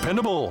 local,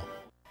 dependable.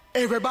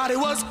 Everybody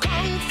was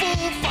kung fu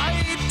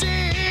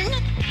fighting.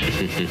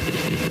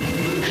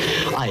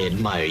 I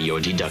admire your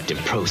deductive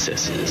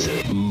processes.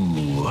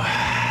 Ooh,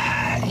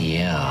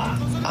 yeah.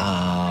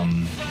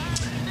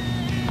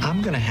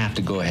 I'm gonna have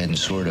to go ahead and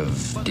sort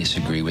of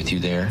disagree with you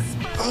there.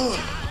 Oh,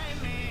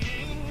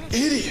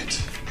 idiot.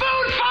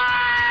 Food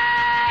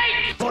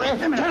fight!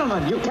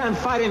 Gentlemen, you can't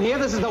fight in here.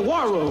 This is the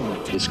war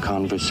room. This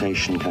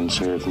conversation can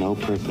serve no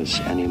purpose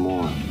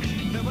anymore.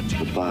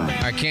 Goodbye.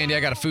 All right, Candy, I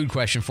got a food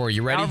question for you.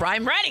 You ready? All right,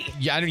 I'm ready.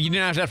 Yeah, you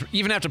didn't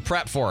even have to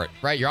prep for it,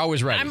 right? You're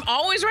always ready. I'm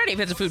always ready if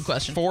it's a food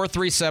question.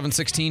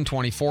 437-1620,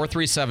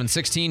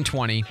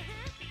 437-1620.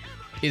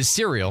 Is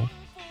cereal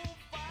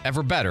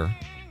ever better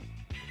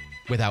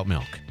without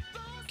milk?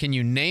 Can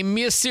you name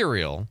me a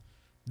cereal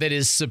that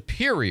is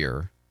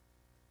superior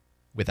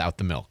without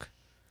the milk?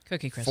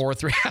 Cookie Crisp.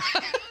 4-3.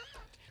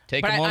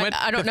 Take a moment.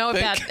 I don't know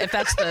if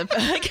that's the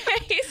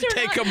case or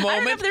Take not. a moment. I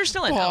don't know if they're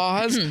still in.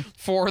 Pause.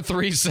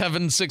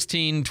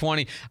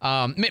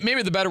 437-1620.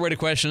 Maybe the better way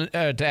to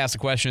ask the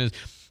question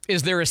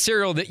is there a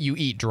cereal that you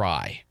eat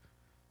dry,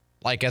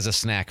 like as a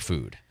snack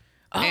food?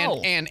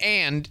 Oh.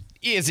 And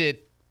is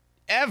it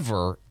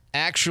ever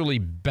actually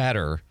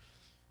better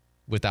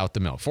without the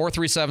milk?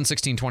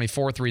 437-1620,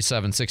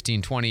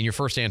 437-1620. And your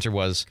first answer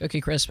was?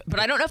 Cookie Crisp. But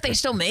I don't know if they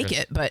still make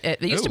it, but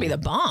it used to be the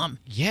bomb.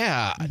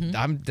 Yeah.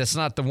 That's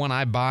not the one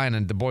I buy,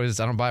 and the boys,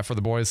 I don't buy it for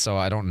the boys, so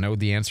I don't know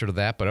the answer to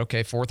that. But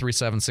okay,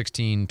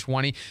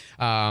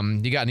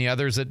 437-1620. You got any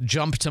others that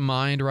jump to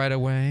mind right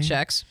away?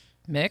 Chex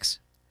Mix.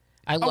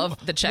 I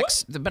love the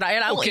Chex, but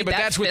I'll okay, eat but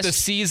that that's with the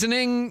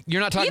seasoning.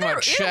 You're not talking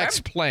about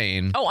Chex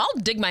plain. Oh,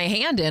 I'll dig my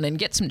hand in and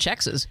get some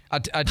Chexes. I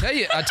tell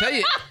you.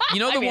 You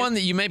know the one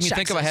that you made me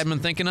think of. I Chexes. hadn't been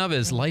thinking of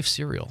is Life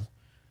cereal.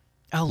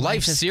 Oh,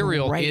 Life is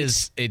cereal great.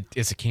 it's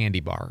a candy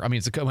bar. I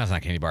mean, well, it's not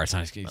a candy bar. It's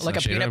not Like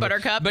a peanut butter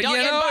cup. But And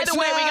by the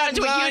way, we got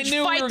into a huge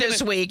fight this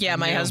week. week. Yeah,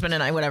 my husband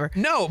and I, whatever.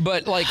 No,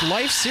 but like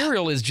Life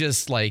cereal is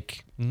just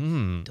like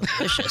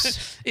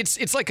delicious.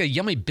 It's like a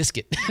yummy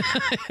biscuit.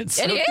 It's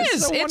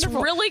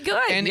wonderful. really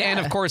good. And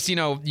of course,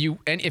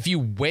 if you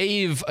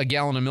wave a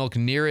gallon of milk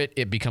near it,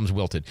 it becomes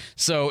wilted.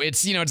 So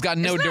it's got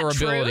no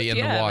durability in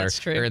the water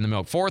or in the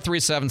milk.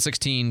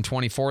 437-1620,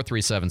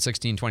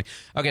 437-1620.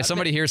 Okay,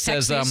 somebody here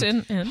says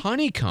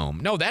honeycomb.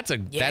 No,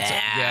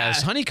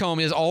 yes. Honeycomb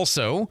is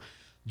also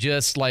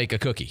just like a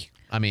cookie.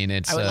 I mean,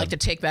 it's. I would like to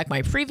take back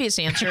my previous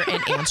answer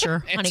and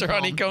answer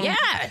honeycomb. Yeah,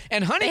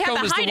 and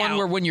honeycomb is the one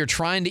where when you're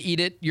trying to eat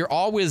it, you're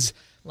always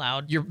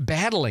loud. You're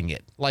battling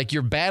it, like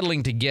you're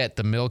battling to get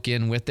the milk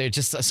in with it.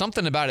 Just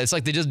something about it. It's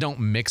like they just don't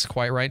mix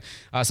quite right.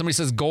 Somebody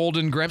says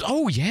Golden Grams.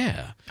 Oh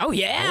yeah.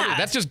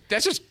 That's just.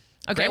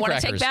 Okay, I want to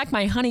take back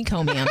my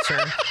honeycomb answer.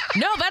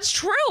 No, that's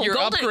true. You're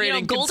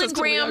upgrading. Golden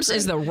Grams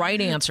is the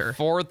right answer.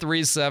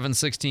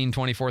 437-1620,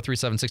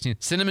 437-16.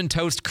 Cinnamon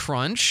Toast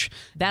Crunch.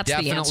 That's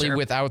definitely the answer.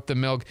 Without the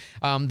milk.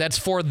 That's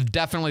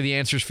definitely the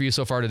answers for you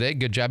so far today.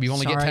 Good job. You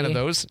only get 10 of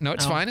those. No,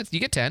 it's fine. You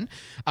get 10.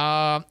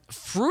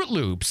 Fruit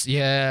Loops.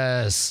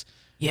 Yes.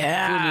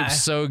 Yeah. Fruit Loops,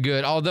 so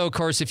good. Although, of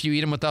course, if you eat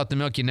them without the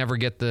milk, you never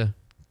get the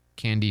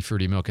candy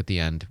fruity milk at the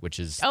end, which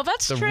is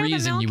that's the true. The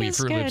reason milk you eat is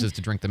Fruit Loops good. is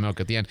to drink the milk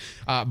at the end.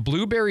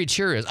 Blueberry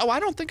Cheerios. Oh, I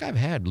don't think I've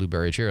had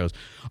Blueberry Cheerios.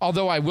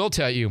 Although I will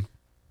tell you,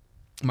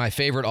 my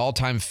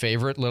all-time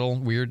favorite little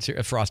weird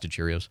Frosted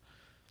Cheerios.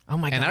 Oh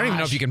my god! And I don't even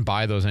know if you can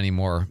buy those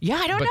anymore. Yeah,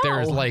 I don't know. But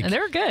there's And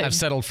they're good. I've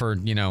settled for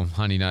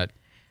Honey Nut,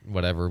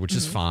 whatever, which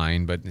is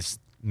fine, but it's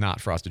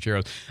not Frosted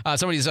Cheerios.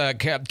 Somebody's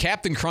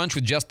Captain Crunch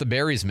with just the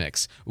berries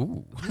mix.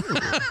 Ooh.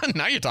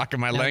 Now you're talking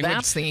my language.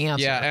 That's the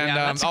answer. Yeah, and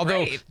that's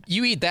although great.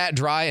 you eat that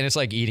dry and it's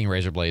like eating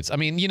razor blades. I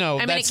mean, it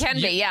can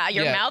be. Yeah,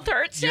 your mouth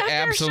hurts. You're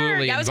after,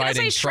 absolutely sure. I was going to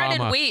say inviting shredded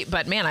trauma. wheat,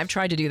 but man, I've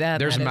tried to do that.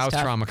 There's That is mouth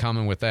tough. trauma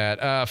coming with that.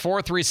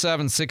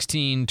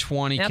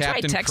 437-1620. That's right,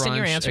 Captain text in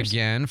your Crunch answers.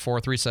 again.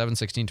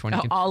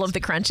 437-1620. All of the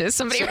crunches.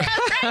 Somebody wrote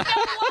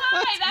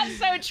why? That's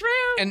so true.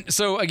 And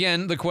so,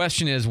 again, the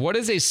question is, what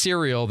is a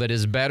cereal that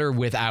is better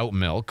without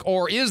milk?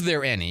 Or is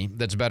there any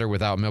that's better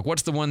without milk?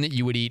 What's the one that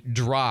you would eat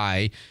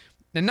dry?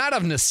 And not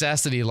of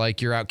necessity,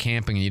 like you're out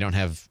camping and you don't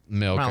have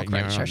milk. Well,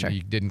 right, sure.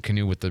 You didn't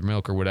canoe with the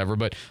milk or whatever.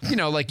 But,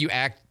 like you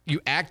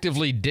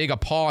actively dig a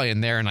paw in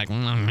there and like,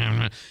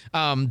 wow.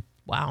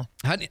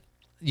 How do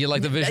you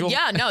like the visual?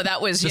 Yeah, no, that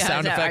was the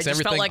sound effects, I just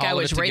everything. felt like I all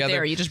of was it right together.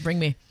 there. You just bring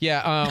me.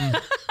 Yeah.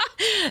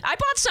 I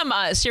bought some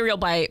cereal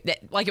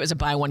it was a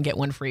buy one get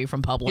one free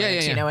from Publix.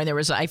 Yeah. And there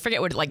was I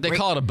forget what they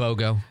call it a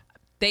BOGO.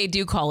 They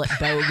do call it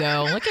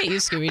BOGO. Look at you,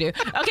 Scooby-Doo.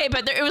 Okay,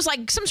 but it was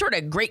like some sort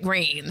of Great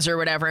Grains or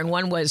whatever, and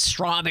one was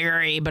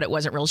strawberry, but it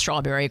wasn't real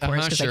strawberry, of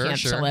course, because I can't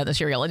sell that in the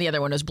cereal. And the other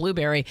one was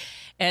blueberry.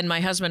 And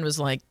my husband was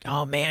like,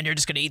 "Oh man, you're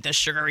just gonna eat this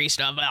sugary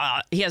stuff."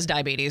 He has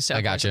diabetes, so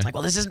I got you. It's like,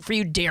 well, this isn't for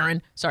you,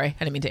 Darren. Sorry, I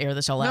didn't mean to air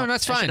this all out. No,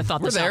 that's I fine. should have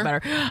thought We're this there.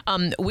 out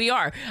better. We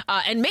are,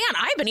 and man,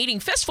 I've been eating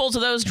fistfuls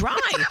of those dry.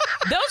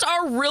 Those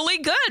are really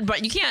good,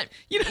 but you can't,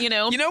 You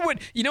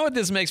know what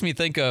this makes me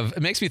think of?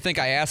 It makes me think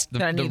I asked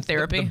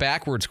the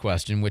backwards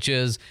question, which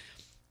is,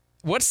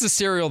 what's the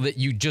cereal that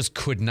you just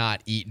could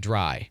not eat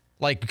dry?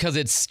 Like, because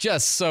it's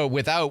just so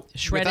without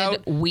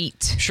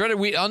wheat. Shredded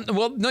wheat.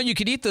 Well, no, you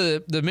could eat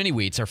the mini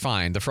wheats are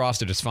fine. The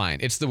frosted is fine.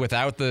 It's the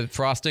without the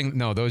frosting.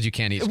 No, those you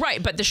can't eat.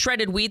 Right, but the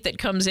shredded wheat that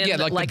comes in,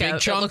 like the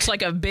big chunk, it looks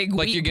like a big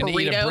like wheat you're gonna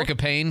burrito. eat a brick of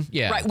pain.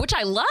 Yeah, right, which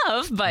I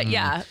love, but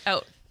yeah.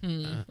 Oh,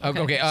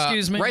 okay.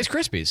 Excuse me. Rice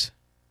Krispies.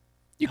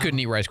 You couldn't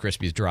eat Rice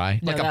Krispies dry.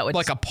 No,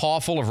 like a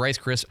paw full of Rice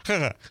Krispies.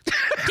 Yeah,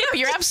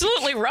 you're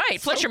absolutely right.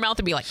 Flush your mouth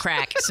and be like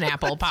crack,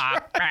 snapple,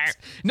 pop.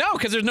 No,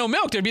 because there's no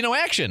milk. There'd be no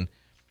action.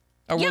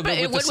 Or Yeah, but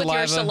it would with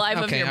your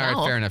saliva of your all right,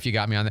 mouth. fair enough. You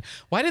got me on that.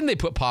 Why didn't they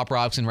put Pop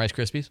Rocks in Rice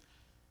Krispies?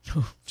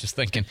 Just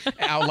thinking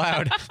out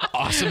loud.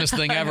 Awesomest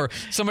thing ever.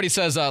 Somebody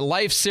says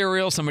Life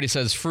cereal. Somebody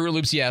says Fruit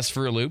Loops. Yes,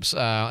 Fruit Loops.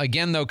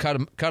 Again, though, cut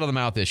of the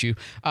mouth issue.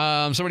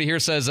 Somebody here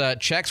says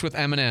Chex with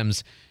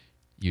M&Ms.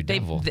 You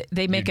devil.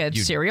 They make a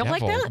cereal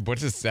devil. like that?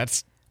 What is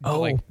that's?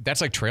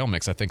 That's like trail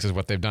mix, I think, is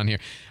what they've done here.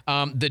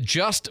 The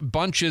Just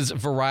Bunches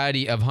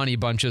variety of honey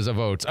bunches of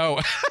oats. Oh,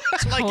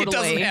 like it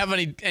doesn't have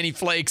any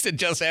flakes. It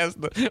just has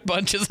the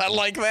bunches. I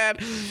like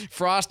that.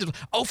 Frosted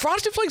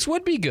Flakes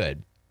would be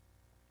good.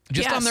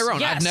 Just on their own.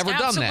 Yes, I've never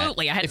done that.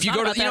 Absolutely. I hadn't if you thought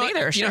go about to, that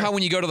either. You know how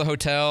when you go to the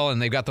hotel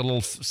and they've got the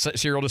little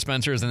cereal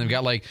dispensers and they've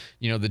got the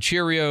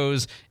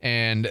Cheerios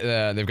and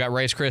they've got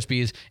Rice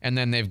Krispies and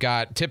then they've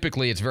got,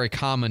 typically it's very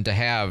common to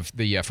have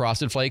the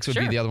Frosted Flakes would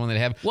be the other one they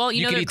have. Well,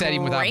 you know could they're eat that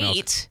even without milk.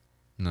 great.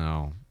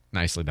 No.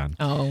 Nicely done.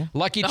 Oh.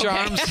 Lucky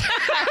Charms.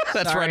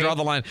 That's where I draw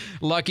the line.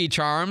 Lucky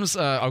Charms.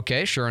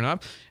 Okay, sure enough.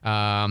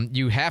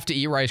 You have to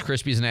eat Rice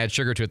Krispies and add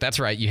sugar to it. That's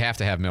right. You have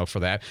to have milk for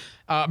that.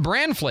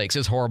 Bran Flakes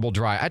is horrible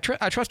dry.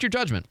 I trust your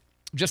judgment.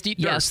 Just eat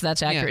dirt. Yes,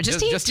 that's accurate.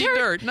 Yeah, just eat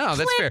dirt. No,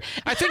 that's fair.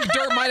 I think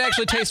dirt might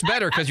actually taste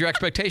better because your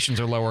expectations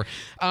are lower.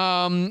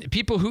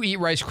 People who eat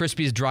Rice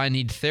Krispies dry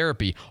need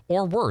therapy,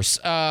 or worse,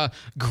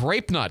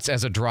 grape nuts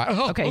as a dry.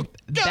 Okay,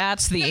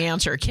 that's the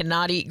answer.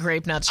 Cannot eat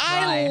grape nuts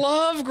dry. I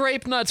love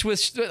grape nuts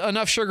with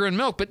enough sugar and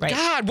milk, but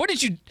God, what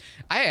did you?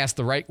 I asked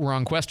the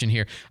wrong question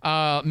here.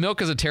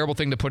 Milk is a terrible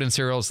thing to put in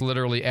cereals.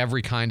 Literally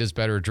every kind is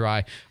better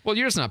dry. Well,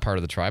 you're just not part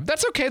of the tribe.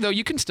 That's okay though.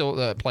 You can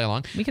still play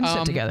along. We can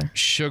sit together.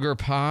 Sugar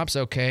Pops,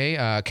 okay.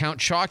 Count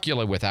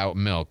Chocula without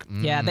milk.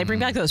 Yeah, they bring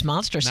back those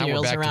monster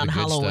cereals around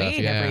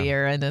Halloween every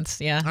year, and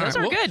those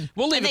are good.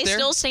 We'll leave and it they there.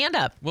 Still stand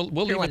up. We'll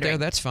leave it there.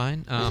 That's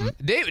fine.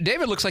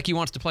 David looks like he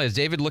wants to play. Is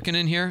David looking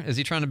in here? Is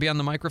he trying to be on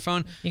the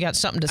microphone? You got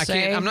something to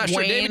say? I'm not sure.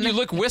 Wayne? David, you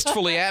look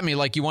wistfully at me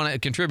like you want to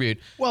contribute.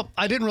 Well,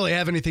 I didn't really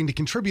have anything to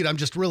contribute. I'm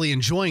just really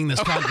enjoying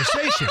this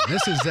conversation.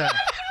 This is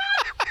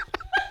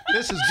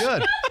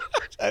good.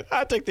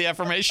 I take the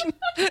affirmation.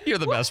 You're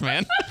the best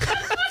man.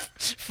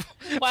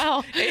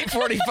 Wow.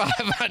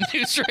 8:45 on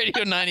News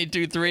Radio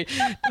 92.3.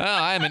 Oh,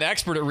 I am an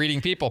expert at reading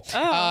people.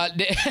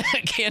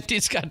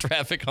 Candy's got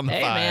traffic on the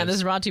Hey, fives. man, this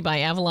is brought to you by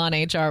Avalon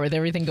HR. With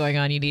everything going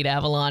on, you need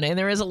Avalon. And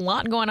there is a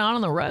lot going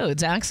on the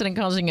roads. Accident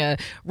causing a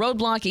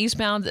roadblock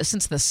eastbound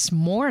since this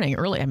morning.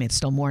 It's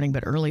still morning,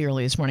 but early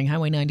this morning.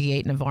 Highway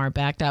 98 Navarre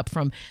backed up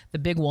from the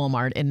big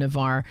Walmart in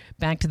Navarre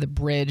back to the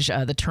bridge,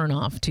 the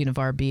turnoff to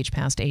Navarre Beach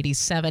past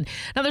 87.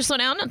 Now, they're slowed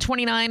down on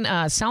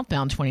 29,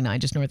 southbound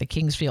 29, just north of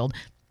Kingsfield.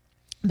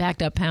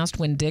 Backed up past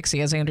Winn-Dixie.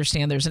 As I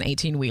understand, there's an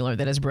 18-wheeler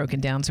that has broken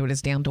down, so it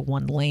is down to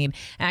one lane.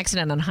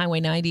 Accident on Highway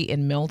 90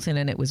 in Milton,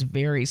 and it was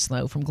very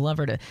slow from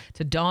Glover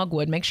to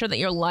Dogwood. Make sure that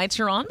your lights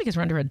are on because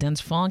we're under a dense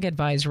fog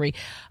advisory.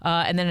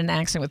 And then an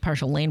accident with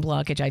partial lane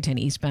blockage, I-10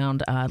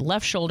 eastbound,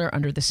 left shoulder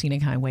under the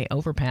Scenic Highway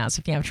overpass.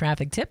 If you have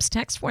traffic tips,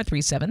 text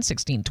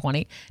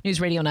 437-1620.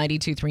 News Radio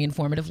 92.3,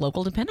 informative,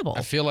 local, dependable.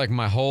 I feel like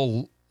my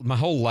whole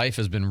life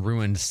has been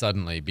ruined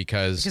suddenly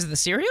because of the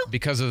cereal?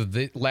 Because of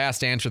the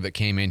last answer that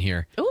came in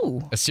here.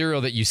 Ooh. A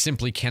cereal that you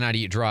simply cannot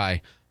eat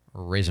dry,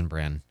 Raisin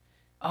Bran.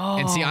 Oh,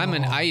 and see, I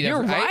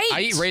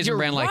eat Raisin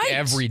Bran like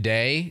every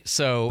day.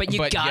 So, but you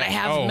gotta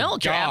have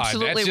milk. You're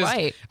absolutely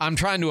right. I'm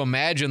trying to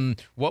imagine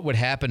what would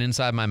happen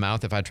inside my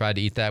mouth if I tried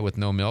to eat that with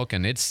no milk,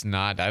 and it's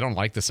not. I don't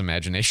like this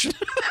imagination.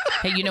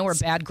 Hey, you know where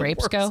bad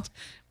grapes go?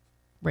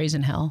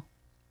 Raisin Hell.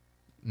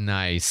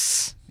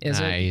 Nice.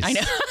 Is it? I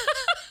know.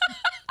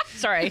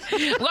 Sorry.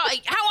 Well,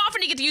 how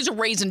often do you get to use a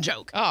raisin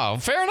joke? Oh,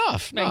 fair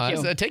enough.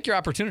 Thank you. Take your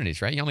opportunities,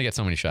 right? You only get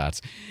so many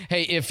shots.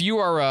 Hey, if you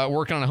are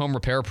working on a home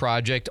repair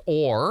project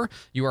or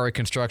you are a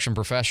construction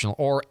professional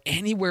or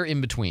anywhere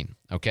in between,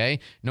 okay,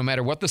 no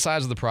matter what the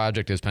size of the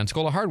project is,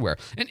 Pensacola Hardware.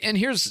 And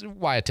here's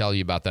why I tell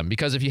you about them.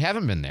 Because if you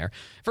haven't been there,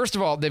 first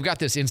of all, they've got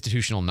this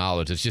institutional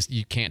knowledge. It's just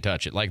you can't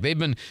touch it. Like they've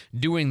been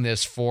doing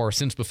this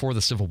since before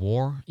the Civil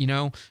War, you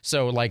know?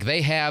 So like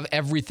they have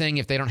everything.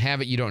 If they don't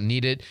have it, you don't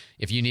need it.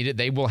 If you need it,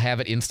 they will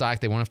have it in stock.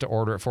 They won't have to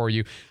order it for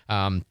you.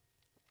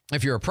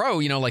 If you're a pro,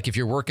 you know, like if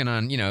you're working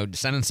on, you know,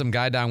 sending some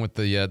guy down with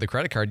the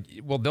credit card,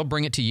 well, they'll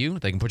bring it to you.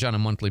 They can put you on a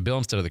monthly bill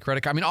instead of the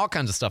credit card. I mean, all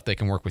kinds of stuff they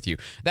can work with you.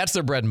 That's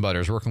their bread and butter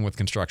is working with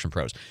construction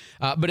pros.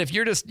 But if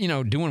you're just, you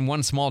know, doing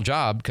one small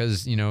job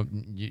because, you know,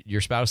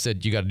 your spouse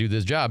said you got to do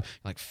this job,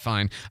 like,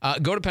 fine.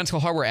 Go to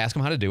Pensacola Hardware, ask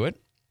them how to do it.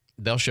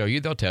 They'll show you,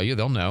 they'll tell you,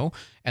 they'll know,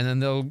 and then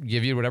they'll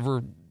give you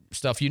whatever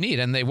stuff you need,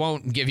 and they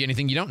won't give you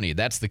anything you don't need.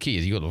 That's the key,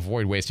 is you got to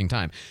avoid wasting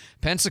time.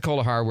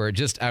 Pensacola Hardware,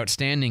 just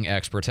outstanding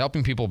experts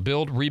helping people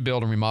build,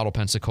 rebuild, and remodel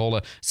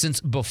Pensacola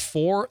since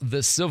before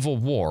the Civil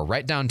War,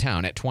 right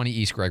downtown at 20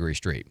 East Gregory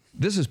Street.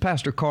 This is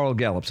Pastor Carl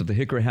Gallups of the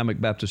Hickory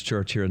Hammock Baptist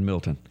Church here in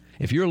Milton.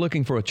 If you're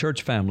looking for a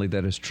church family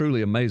that is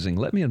truly amazing,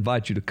 let me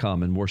invite you to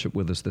come and worship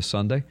with us this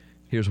Sunday.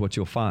 Here's what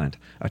you'll find: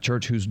 a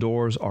church whose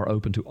doors are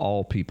open to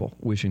all people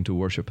wishing to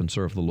worship and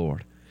serve the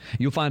Lord.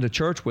 You'll find a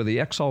church where the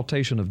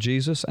exaltation of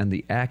Jesus and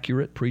the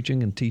accurate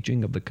preaching and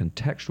teaching of the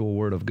contextual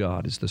Word of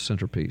God is the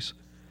centerpiece.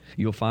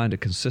 You'll find a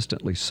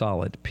consistently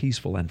solid,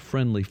 peaceful, and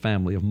friendly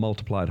family of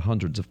multiplied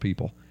hundreds of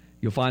people.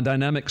 You'll find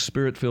dynamic,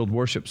 Spirit-filled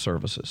worship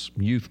services,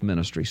 youth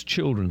ministries,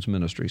 children's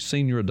ministries,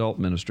 senior adult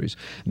ministries,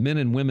 men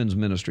and women's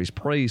ministries,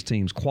 praise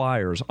teams,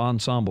 choirs,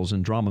 ensembles,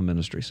 and drama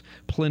ministries.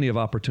 Plenty of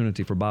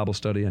opportunity for Bible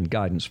study and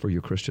guidance for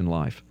your Christian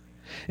life.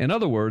 In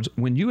other words,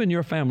 when you and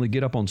your family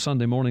get up on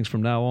Sunday mornings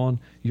from now on,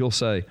 you'll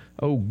say,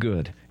 "Oh,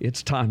 good,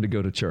 it's time to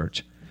go to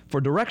church." For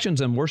directions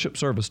and worship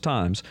service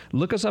times,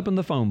 look us up in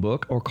the phone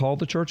book or call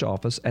the church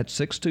office at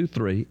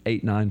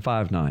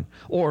 623-8959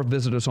 or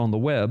visit us on the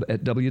web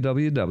at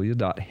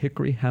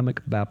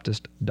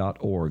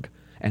www.hickoryhammockbaptist.org.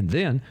 And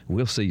then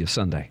we'll see you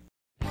Sunday.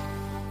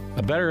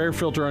 A better air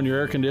filter on your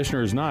air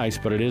conditioner is nice,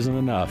 but it isn't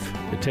enough.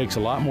 It takes a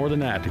lot more than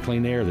that to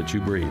clean the air that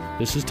you breathe.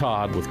 This is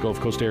Todd with Gulf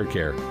Coast Air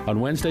Care. On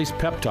Wednesday's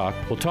Pep Talk,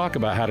 we'll talk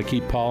about how to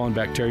keep pollen,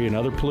 bacteria, and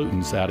other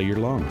pollutants out of your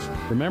lungs.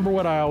 Remember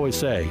what I always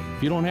say,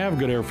 if you don't have a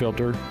good air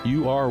filter,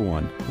 you are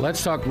one.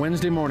 Let's talk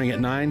Wednesday morning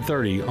at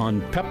 9:30 on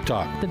Pep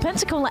Talk. The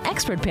Pensacola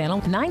Expert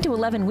Panel, 9 to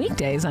 11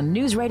 weekdays on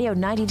News Radio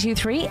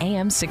 92.3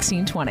 AM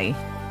 1620.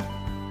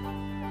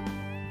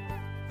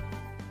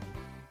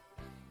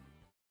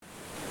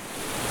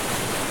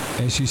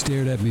 As she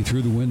stared at me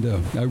through the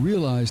window, I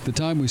realized the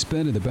time we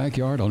spent in the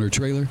backyard on her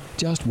trailer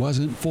just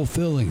wasn't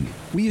fulfilling.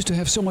 We used to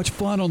have so much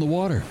fun on the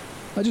water.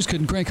 I just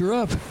couldn't crank her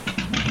up.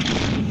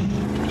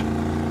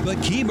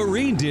 But Key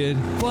Marine did.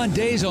 Fun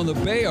days on the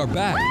bay are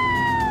back.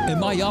 And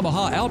my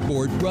Yamaha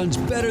outboard runs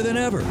better than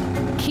ever.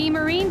 Key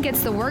Marine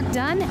gets the work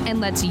done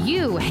and lets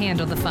you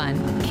handle the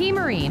fun. Key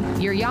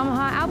Marine, your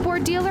Yamaha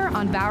outboard dealer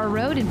on Bower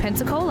Road in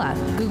Pensacola.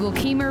 Google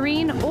Key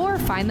Marine or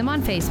find them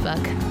on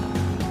Facebook.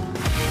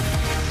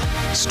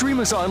 Stream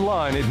us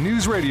online at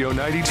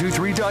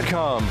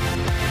newsradio923.com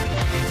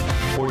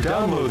or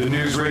download the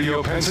News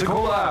Radio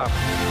Pensacola app.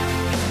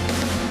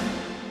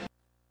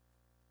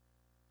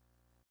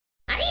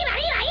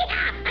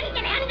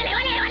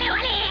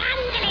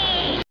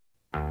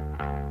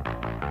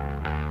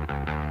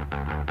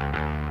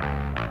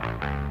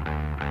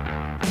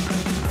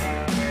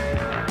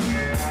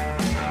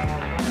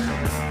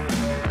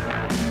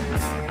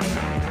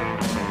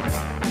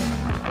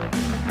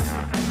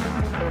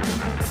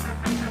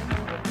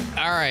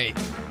 All right.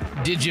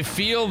 Did you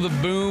feel the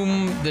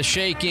boom, the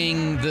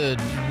shaking, the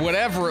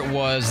whatever it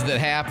was that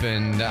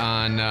happened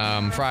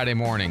on Friday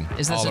morning?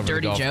 Is this all a over the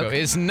dirty Gulf joke? Coast?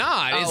 It's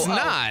not. It's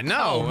not.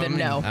 No. Oh, then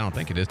no. I don't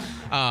think it is.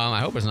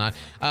 I hope it's not.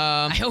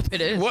 I hope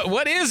it is.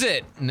 What is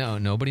it? No,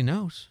 nobody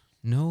knows.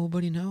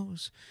 Nobody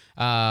knows.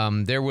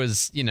 There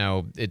was,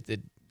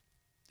 it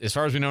as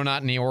far as we know,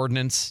 not in the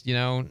ordinance,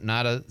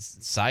 not a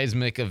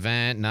seismic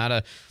event, not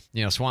a,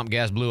 swamp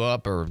gas blew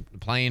up or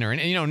plane or,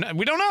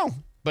 we don't know.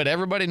 But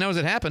everybody knows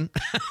it happened.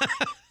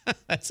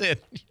 That's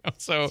it.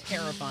 So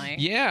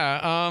terrifying.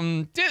 Yeah.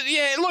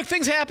 Look,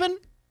 things happen.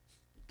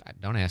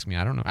 Don't ask me.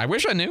 I don't know. I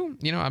wish I knew.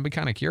 I'd be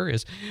kind of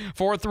curious.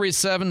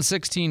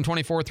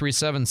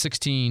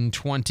 437-1620,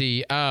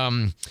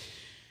 437-1620.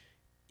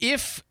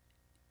 If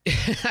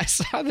I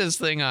saw this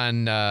thing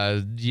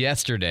on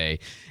yesterday,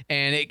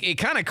 and it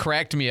kind of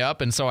cracked me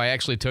up, and so I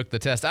actually took the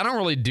test. I don't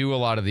really do a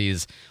lot of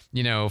these,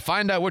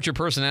 find out what your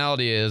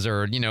personality is,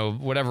 or,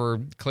 whatever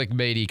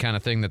clickbaity kind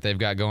of thing that they've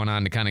got going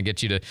on to kind of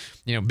get you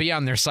to, be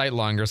on their site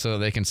longer so that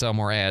they can sell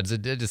more ads.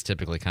 It just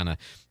typically kind of,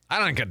 I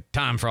don't got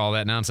time for all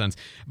that nonsense.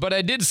 But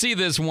I did see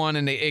this one,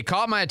 and it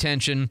caught my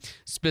attention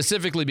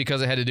specifically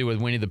because it had to do with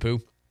Winnie the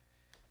Pooh.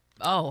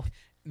 Oh.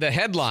 The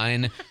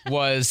headline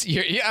was,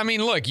 you're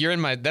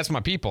in that's my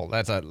people.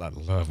 I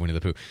love Winnie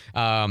the Pooh.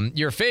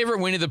 Your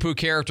favorite Winnie the Pooh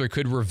character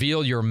could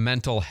reveal your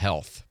mental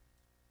health.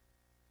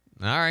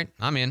 All right,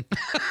 I'm in.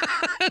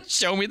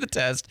 Show me the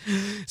test.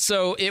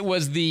 So it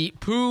was the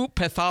Pooh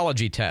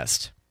pathology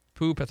test.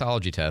 Pooh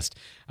pathology test.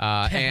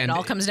 And it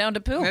all comes down to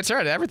poo. That's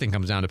right. Everything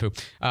comes down to poo.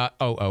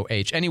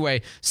 OOH.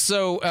 Anyway,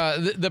 so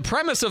the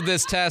premise of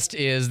this test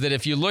is that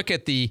if you look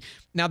at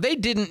now they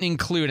didn't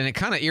include, and it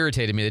kind of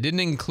irritated me, they didn't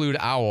include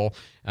Owl,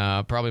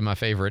 probably my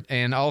favorite,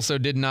 and also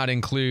did not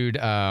include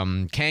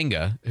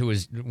Kanga, who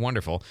was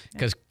wonderful,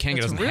 because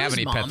Kanga doesn't have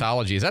any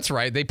pathologies. That's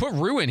right. They put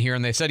Rue in here,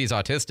 and they said he's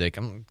autistic.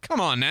 Come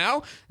on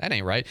now. That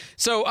ain't right.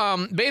 So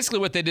basically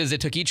what they did is they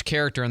took each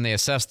character, and they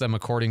assessed them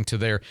according to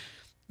their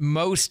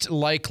most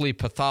likely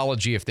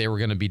pathology if they were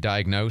going to be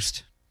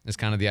diagnosed, is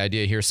kind of the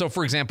idea here. So,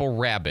 for example,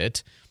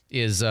 Rabbit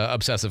is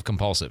obsessive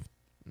compulsive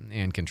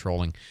and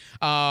controlling.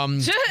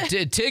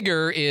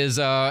 Tigger is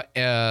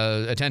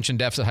attention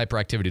deficit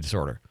hyperactivity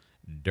disorder.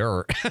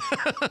 You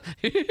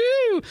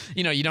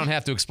don't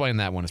have to explain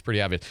that one. It's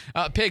pretty obvious.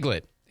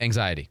 Piglet,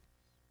 anxiety.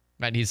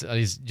 Right? He's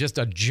just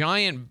a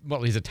giant,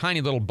 he's a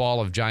tiny little ball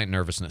of giant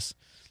nervousness.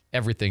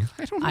 Everything.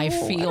 I don't know. I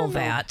feel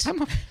that.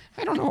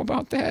 I don't know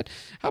about that.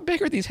 How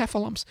big are these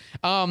heffalumps?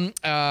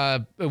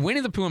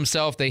 Winnie the Pooh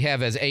himself, they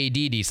have as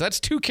ADD. So that's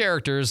two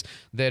characters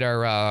that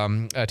are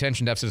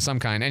attention deficit of some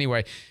kind.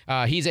 Anyway,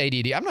 he's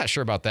ADD. I'm not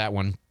sure about that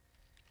one.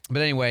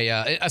 But anyway,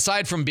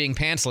 aside from being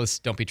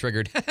pantsless, don't be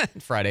triggered.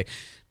 Friday.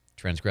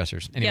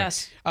 Transgressors. Anyway,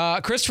 yes.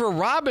 Christopher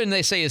Robin,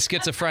 they say, is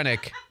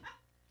schizophrenic.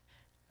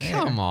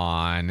 Come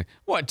on.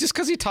 What, just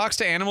because he talks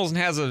to animals and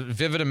has a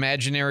vivid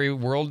imaginary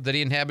world that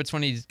he inhabits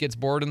when he gets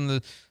bored in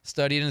the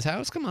study in his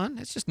house? Come on.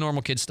 That's just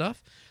normal kid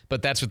stuff.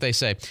 But that's what they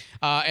say.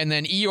 And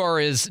then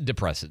Eeyore is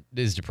depressed.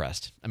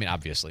 I mean,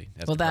 obviously.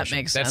 That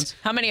makes sense.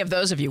 How many of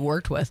those have you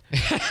worked with?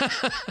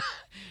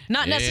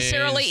 Not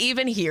necessarily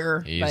even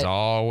here. He's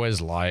always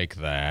like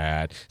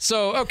that.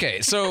 So,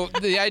 okay. So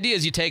the idea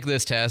is you take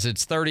this test.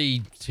 It's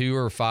 32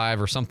 or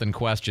 5 or something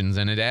questions,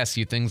 and it asks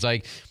you things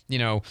like,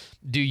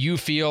 do you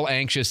feel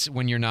anxious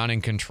when you're not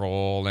in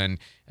control? And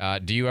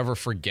do you ever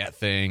forget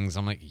things?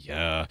 I'm like,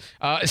 yeah.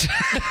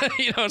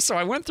 So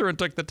I went through and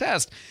took the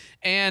test.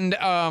 And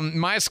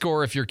my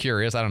score, if you're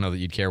curious, I don't know that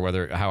you'd care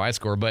how I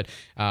score, but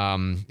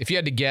if you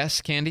had to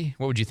guess, Candy,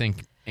 what would you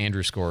think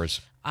Andrew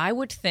scores? I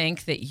would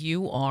think that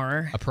you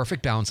are a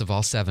perfect balance of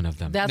all 7 of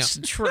them. That's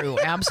true.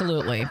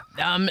 Absolutely.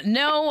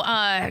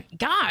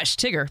 Gosh,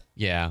 Tigger.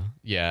 Yeah.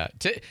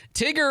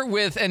 Tigger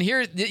with, and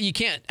here you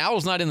can't,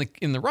 Owl's not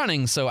in the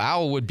running, so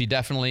Owl would be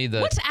definitely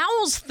the. What's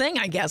Owl's thing,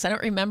 I guess? I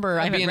don't remember.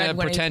 I haven't read a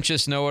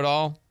pretentious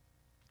know-it-all.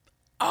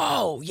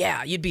 Oh,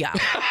 yeah, you'd be Owl.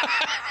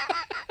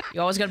 You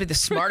always got to be the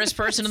smartest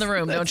person in the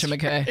room, don't you,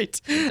 McKay?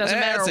 Right. Doesn't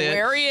matter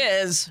where he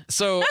is.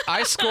 So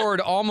I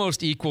scored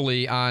almost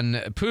equally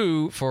on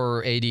Pooh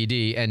for ADD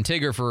and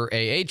Tigger for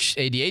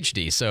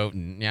ADHD. So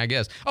yeah, I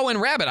guess. Oh, and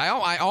Rabbit.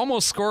 I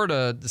almost scored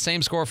the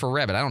same score for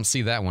Rabbit. I don't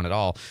see that one at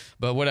all,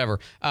 but whatever.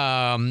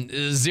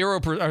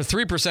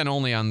 3%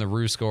 only on the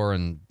Rue score,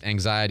 and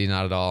anxiety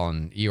not at all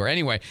on Eeyore.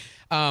 Anyway,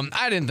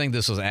 I didn't think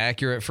this was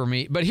accurate for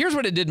me, but here's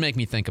what it did make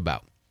me think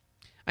about.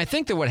 I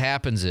think that what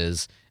happens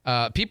is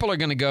people are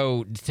going to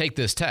go take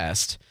this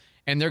test,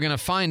 and they're going to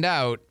find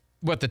out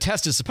what the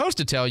test is supposed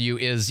to tell you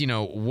is,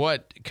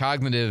 what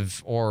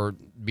cognitive or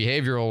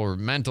behavioral or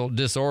mental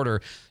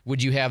disorder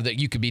would you have that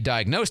you could be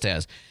diagnosed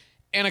as.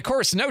 And, of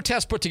course, no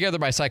test put together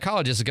by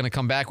psychologists is going to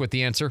come back with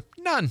the answer,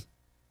 none.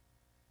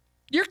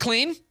 You're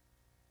clean.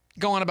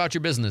 Go on about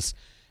your business.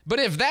 But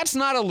if that's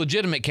not a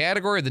legitimate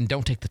category, then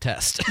don't take the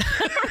test.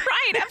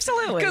 Right,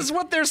 absolutely. Because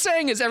what they're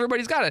saying is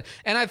everybody's got it.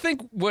 And I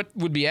think what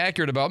would be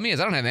accurate about me is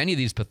I don't have any of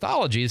these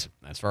pathologies,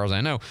 as far as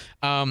I know.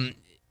 And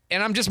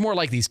I'm just more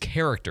like these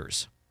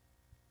characters.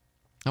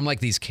 I'm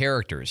like these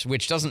characters,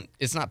 which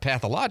it's not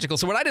pathological.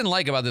 So what I didn't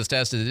like about this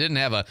test is it didn't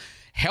have a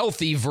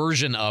healthy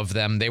version of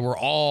them. They were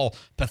all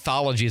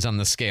pathologies on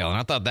the scale. And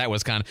I thought that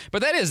was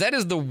but that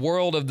is the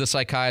world of the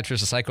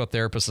psychiatrist, the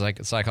psychotherapist,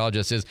 the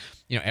psychologist is,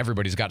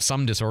 everybody's got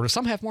some disorder.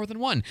 Some have more than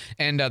one.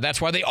 And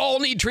that's why they all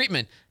need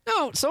treatment.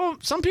 No, so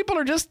some people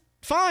are just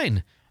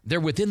fine. They're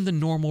within the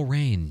normal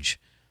range.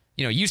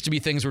 It used to be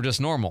things were just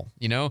normal.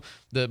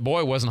 The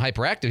boy wasn't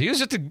hyperactive. He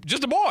was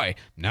just a boy.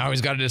 Now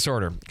he's got a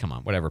disorder. Come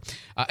on, whatever.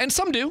 And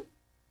some do,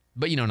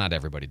 but not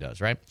everybody does,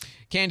 right?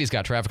 Candy's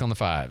got traffic on the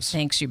fives.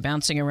 Thanks, you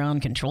bouncing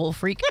around control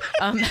freak.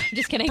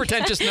 Just kidding.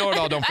 Pretentious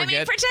know-it-all, don't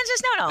forget.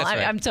 Pretentious know-it-all.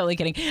 Right. I'm totally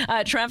kidding.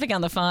 Traffic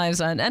on the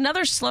fives.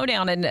 Another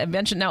slowdown, and I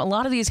mentioned now a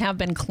lot of these have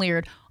been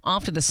cleared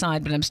off to the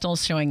side, but I'm still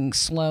showing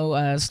slow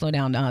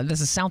down.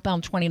 This is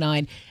southbound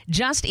 29,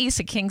 just east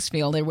of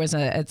Kingsfield.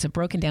 It's a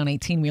broken down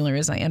 18-wheeler,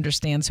 as I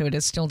understand, so it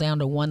is still down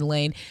to one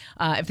lane.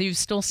 If you're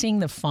still seeing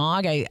the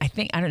fog, I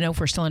don't know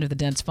if we're still under the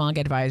dense fog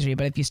advisory,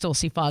 but if you still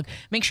see fog,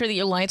 make sure that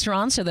your lights are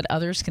on so that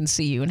others can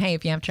see you. And hey,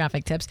 if you have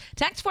traffic tips,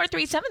 text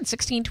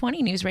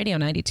 437-1620, News Radio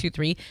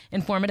 92.3,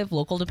 informative,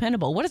 local,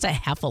 dependable. What is a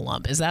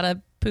heffalump? Is that a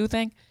Pooh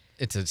thing?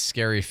 It's a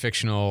scary,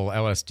 fictional,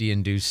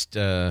 LSD-induced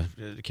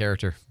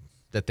character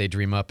that they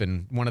dream up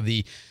in one of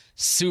the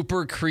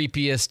super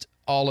creepiest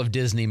all of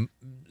Disney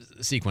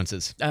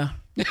sequences.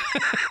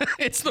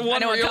 It's the one I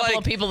know where you're a couple like,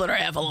 of people that are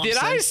heffalumps. did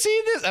I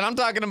see this? And I'm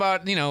talking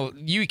about,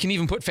 you can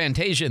even put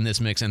Fantasia in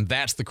this mix, and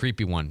that's the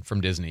creepy one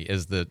from Disney,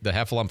 is the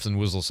Heffalumps and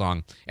Woozle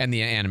song and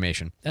the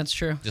animation. That's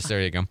true. Just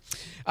there you go.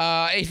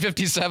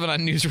 8:57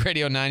 on News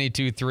Radio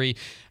 92.3.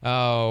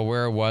 Oh,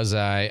 where was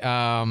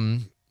I?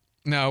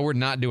 No, we're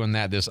not doing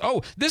that. This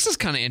is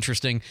kind of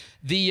interesting.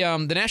 The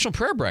National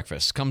Prayer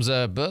Breakfast comes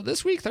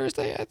this week,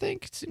 Thursday, I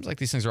think. It seems like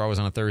these things are always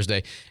on a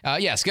Thursday.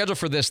 Scheduled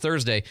for this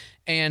Thursday.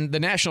 And the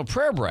National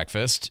Prayer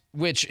Breakfast,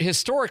 which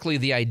historically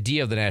the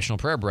idea of the National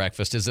Prayer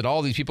Breakfast is that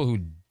all these people who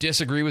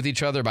disagree with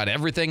each other about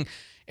everything,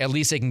 at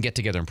least they can get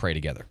together and pray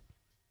together,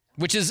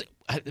 which is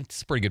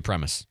it's a pretty good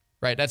premise.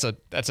 Right, that's a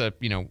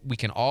we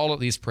can all at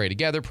least pray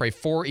together, pray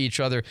for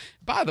each other.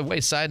 By the way,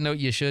 side note,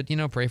 you should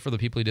pray for the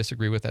people you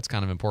disagree with. That's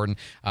kind of important.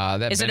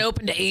 Is it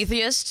open to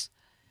atheists?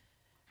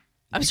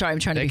 I'm sorry, I'm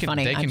trying to be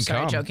funny. I'm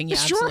sorry, joking. Yeah,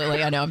 sure.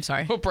 Absolutely. I know. I'm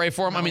sorry. We'll pray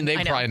for them. I mean,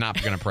 they're probably not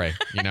going to pray.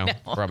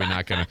 Probably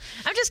not going to.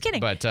 I'm just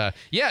kidding. But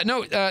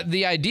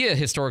the idea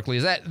historically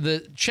is that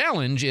the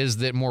challenge is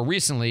that more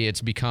recently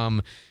it's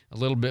become a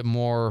little bit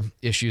more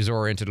issues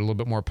oriented, a little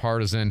bit more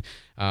partisan.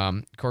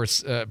 Of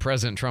course,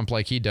 President Trump,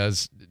 like he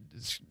does,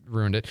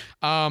 ruined it.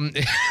 I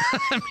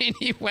mean,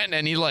 he went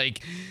and he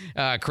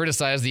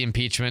criticized the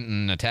impeachment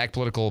and attacked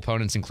political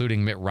opponents,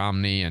 including Mitt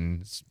Romney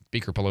and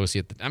Speaker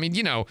Pelosi.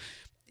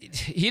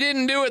 He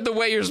didn't do it the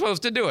way you're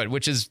supposed to do it,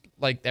 which is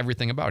like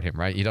everything about him,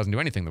 right? He doesn't do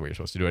anything the way you're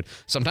supposed to do it.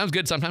 Sometimes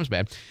good, sometimes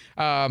bad.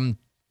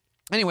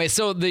 Anyway,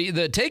 so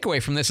the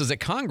takeaway from this is that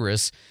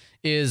Congress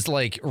is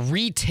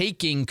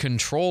retaking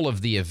control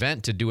of the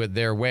event to do it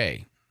their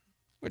way,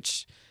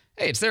 which,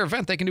 hey, it's their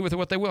event. They can do with it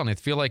what they will. And if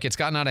they feel like it's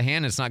gotten out of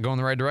hand and it's not going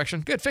the right direction,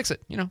 good, fix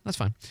it. That's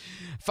fine.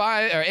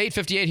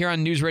 8:58 here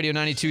on News Radio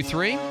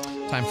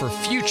 92.3. Time for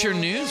Future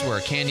News, where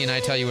Candy and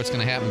I tell you what's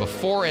going to happen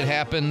before it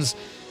happens.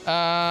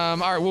 All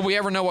right, will we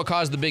ever know what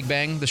caused the Big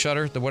Bang, the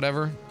shudder, the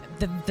whatever?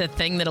 The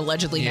thing that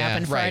allegedly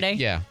happened Friday? Right,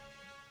 yeah.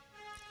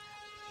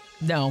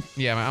 No.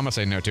 Yeah, I'm going to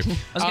say no, too. I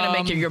was going to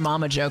make your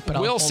mama joke, but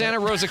will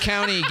Santa Rosa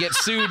County get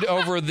sued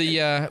over the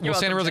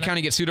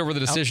County get sued over the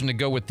decision to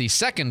go with the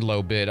second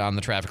low bid on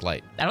the traffic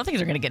light? I don't think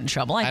they're going to get in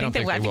trouble. I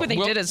think what they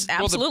did is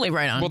absolutely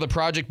right on. Will the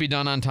project be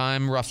done on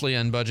time, roughly,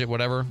 and budget,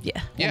 whatever?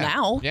 Yeah. Well,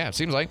 now. Yeah, it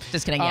seems like.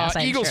 Just kidding. Yes,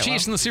 Eagles,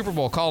 Chiefs in the Super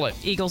Bowl. Call it.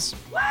 Eagles.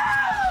 Woo!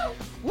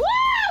 Woo!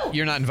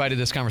 You're not invited to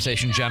this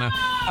conversation, Jenna.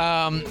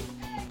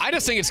 I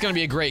just think it's going to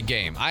be a great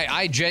game.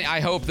 I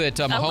hope that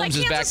Mahomes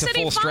is back to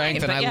full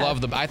strength, and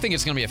I think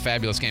it's going to be a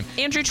fabulous game.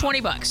 Andrew, $20.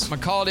 I'm going to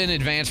call it in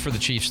advance for the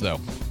Chiefs,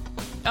 though.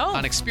 Oh.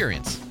 On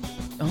experience.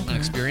 Okay. On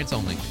experience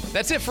only.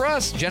 That's it for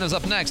us. Jenna's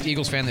up next,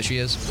 Eagles fan that she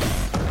is.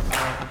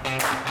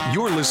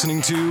 You're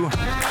listening to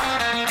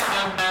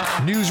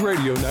News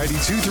Radio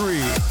 92.3,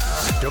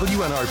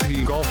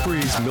 WNRP Gulf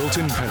Breeze,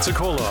 Milton,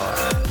 Pensacola.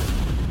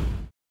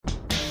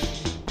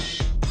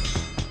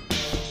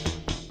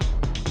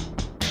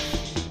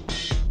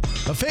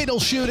 A fatal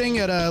shooting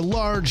at a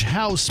large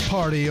house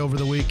party over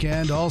the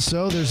weekend.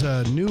 Also, there's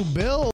a new bill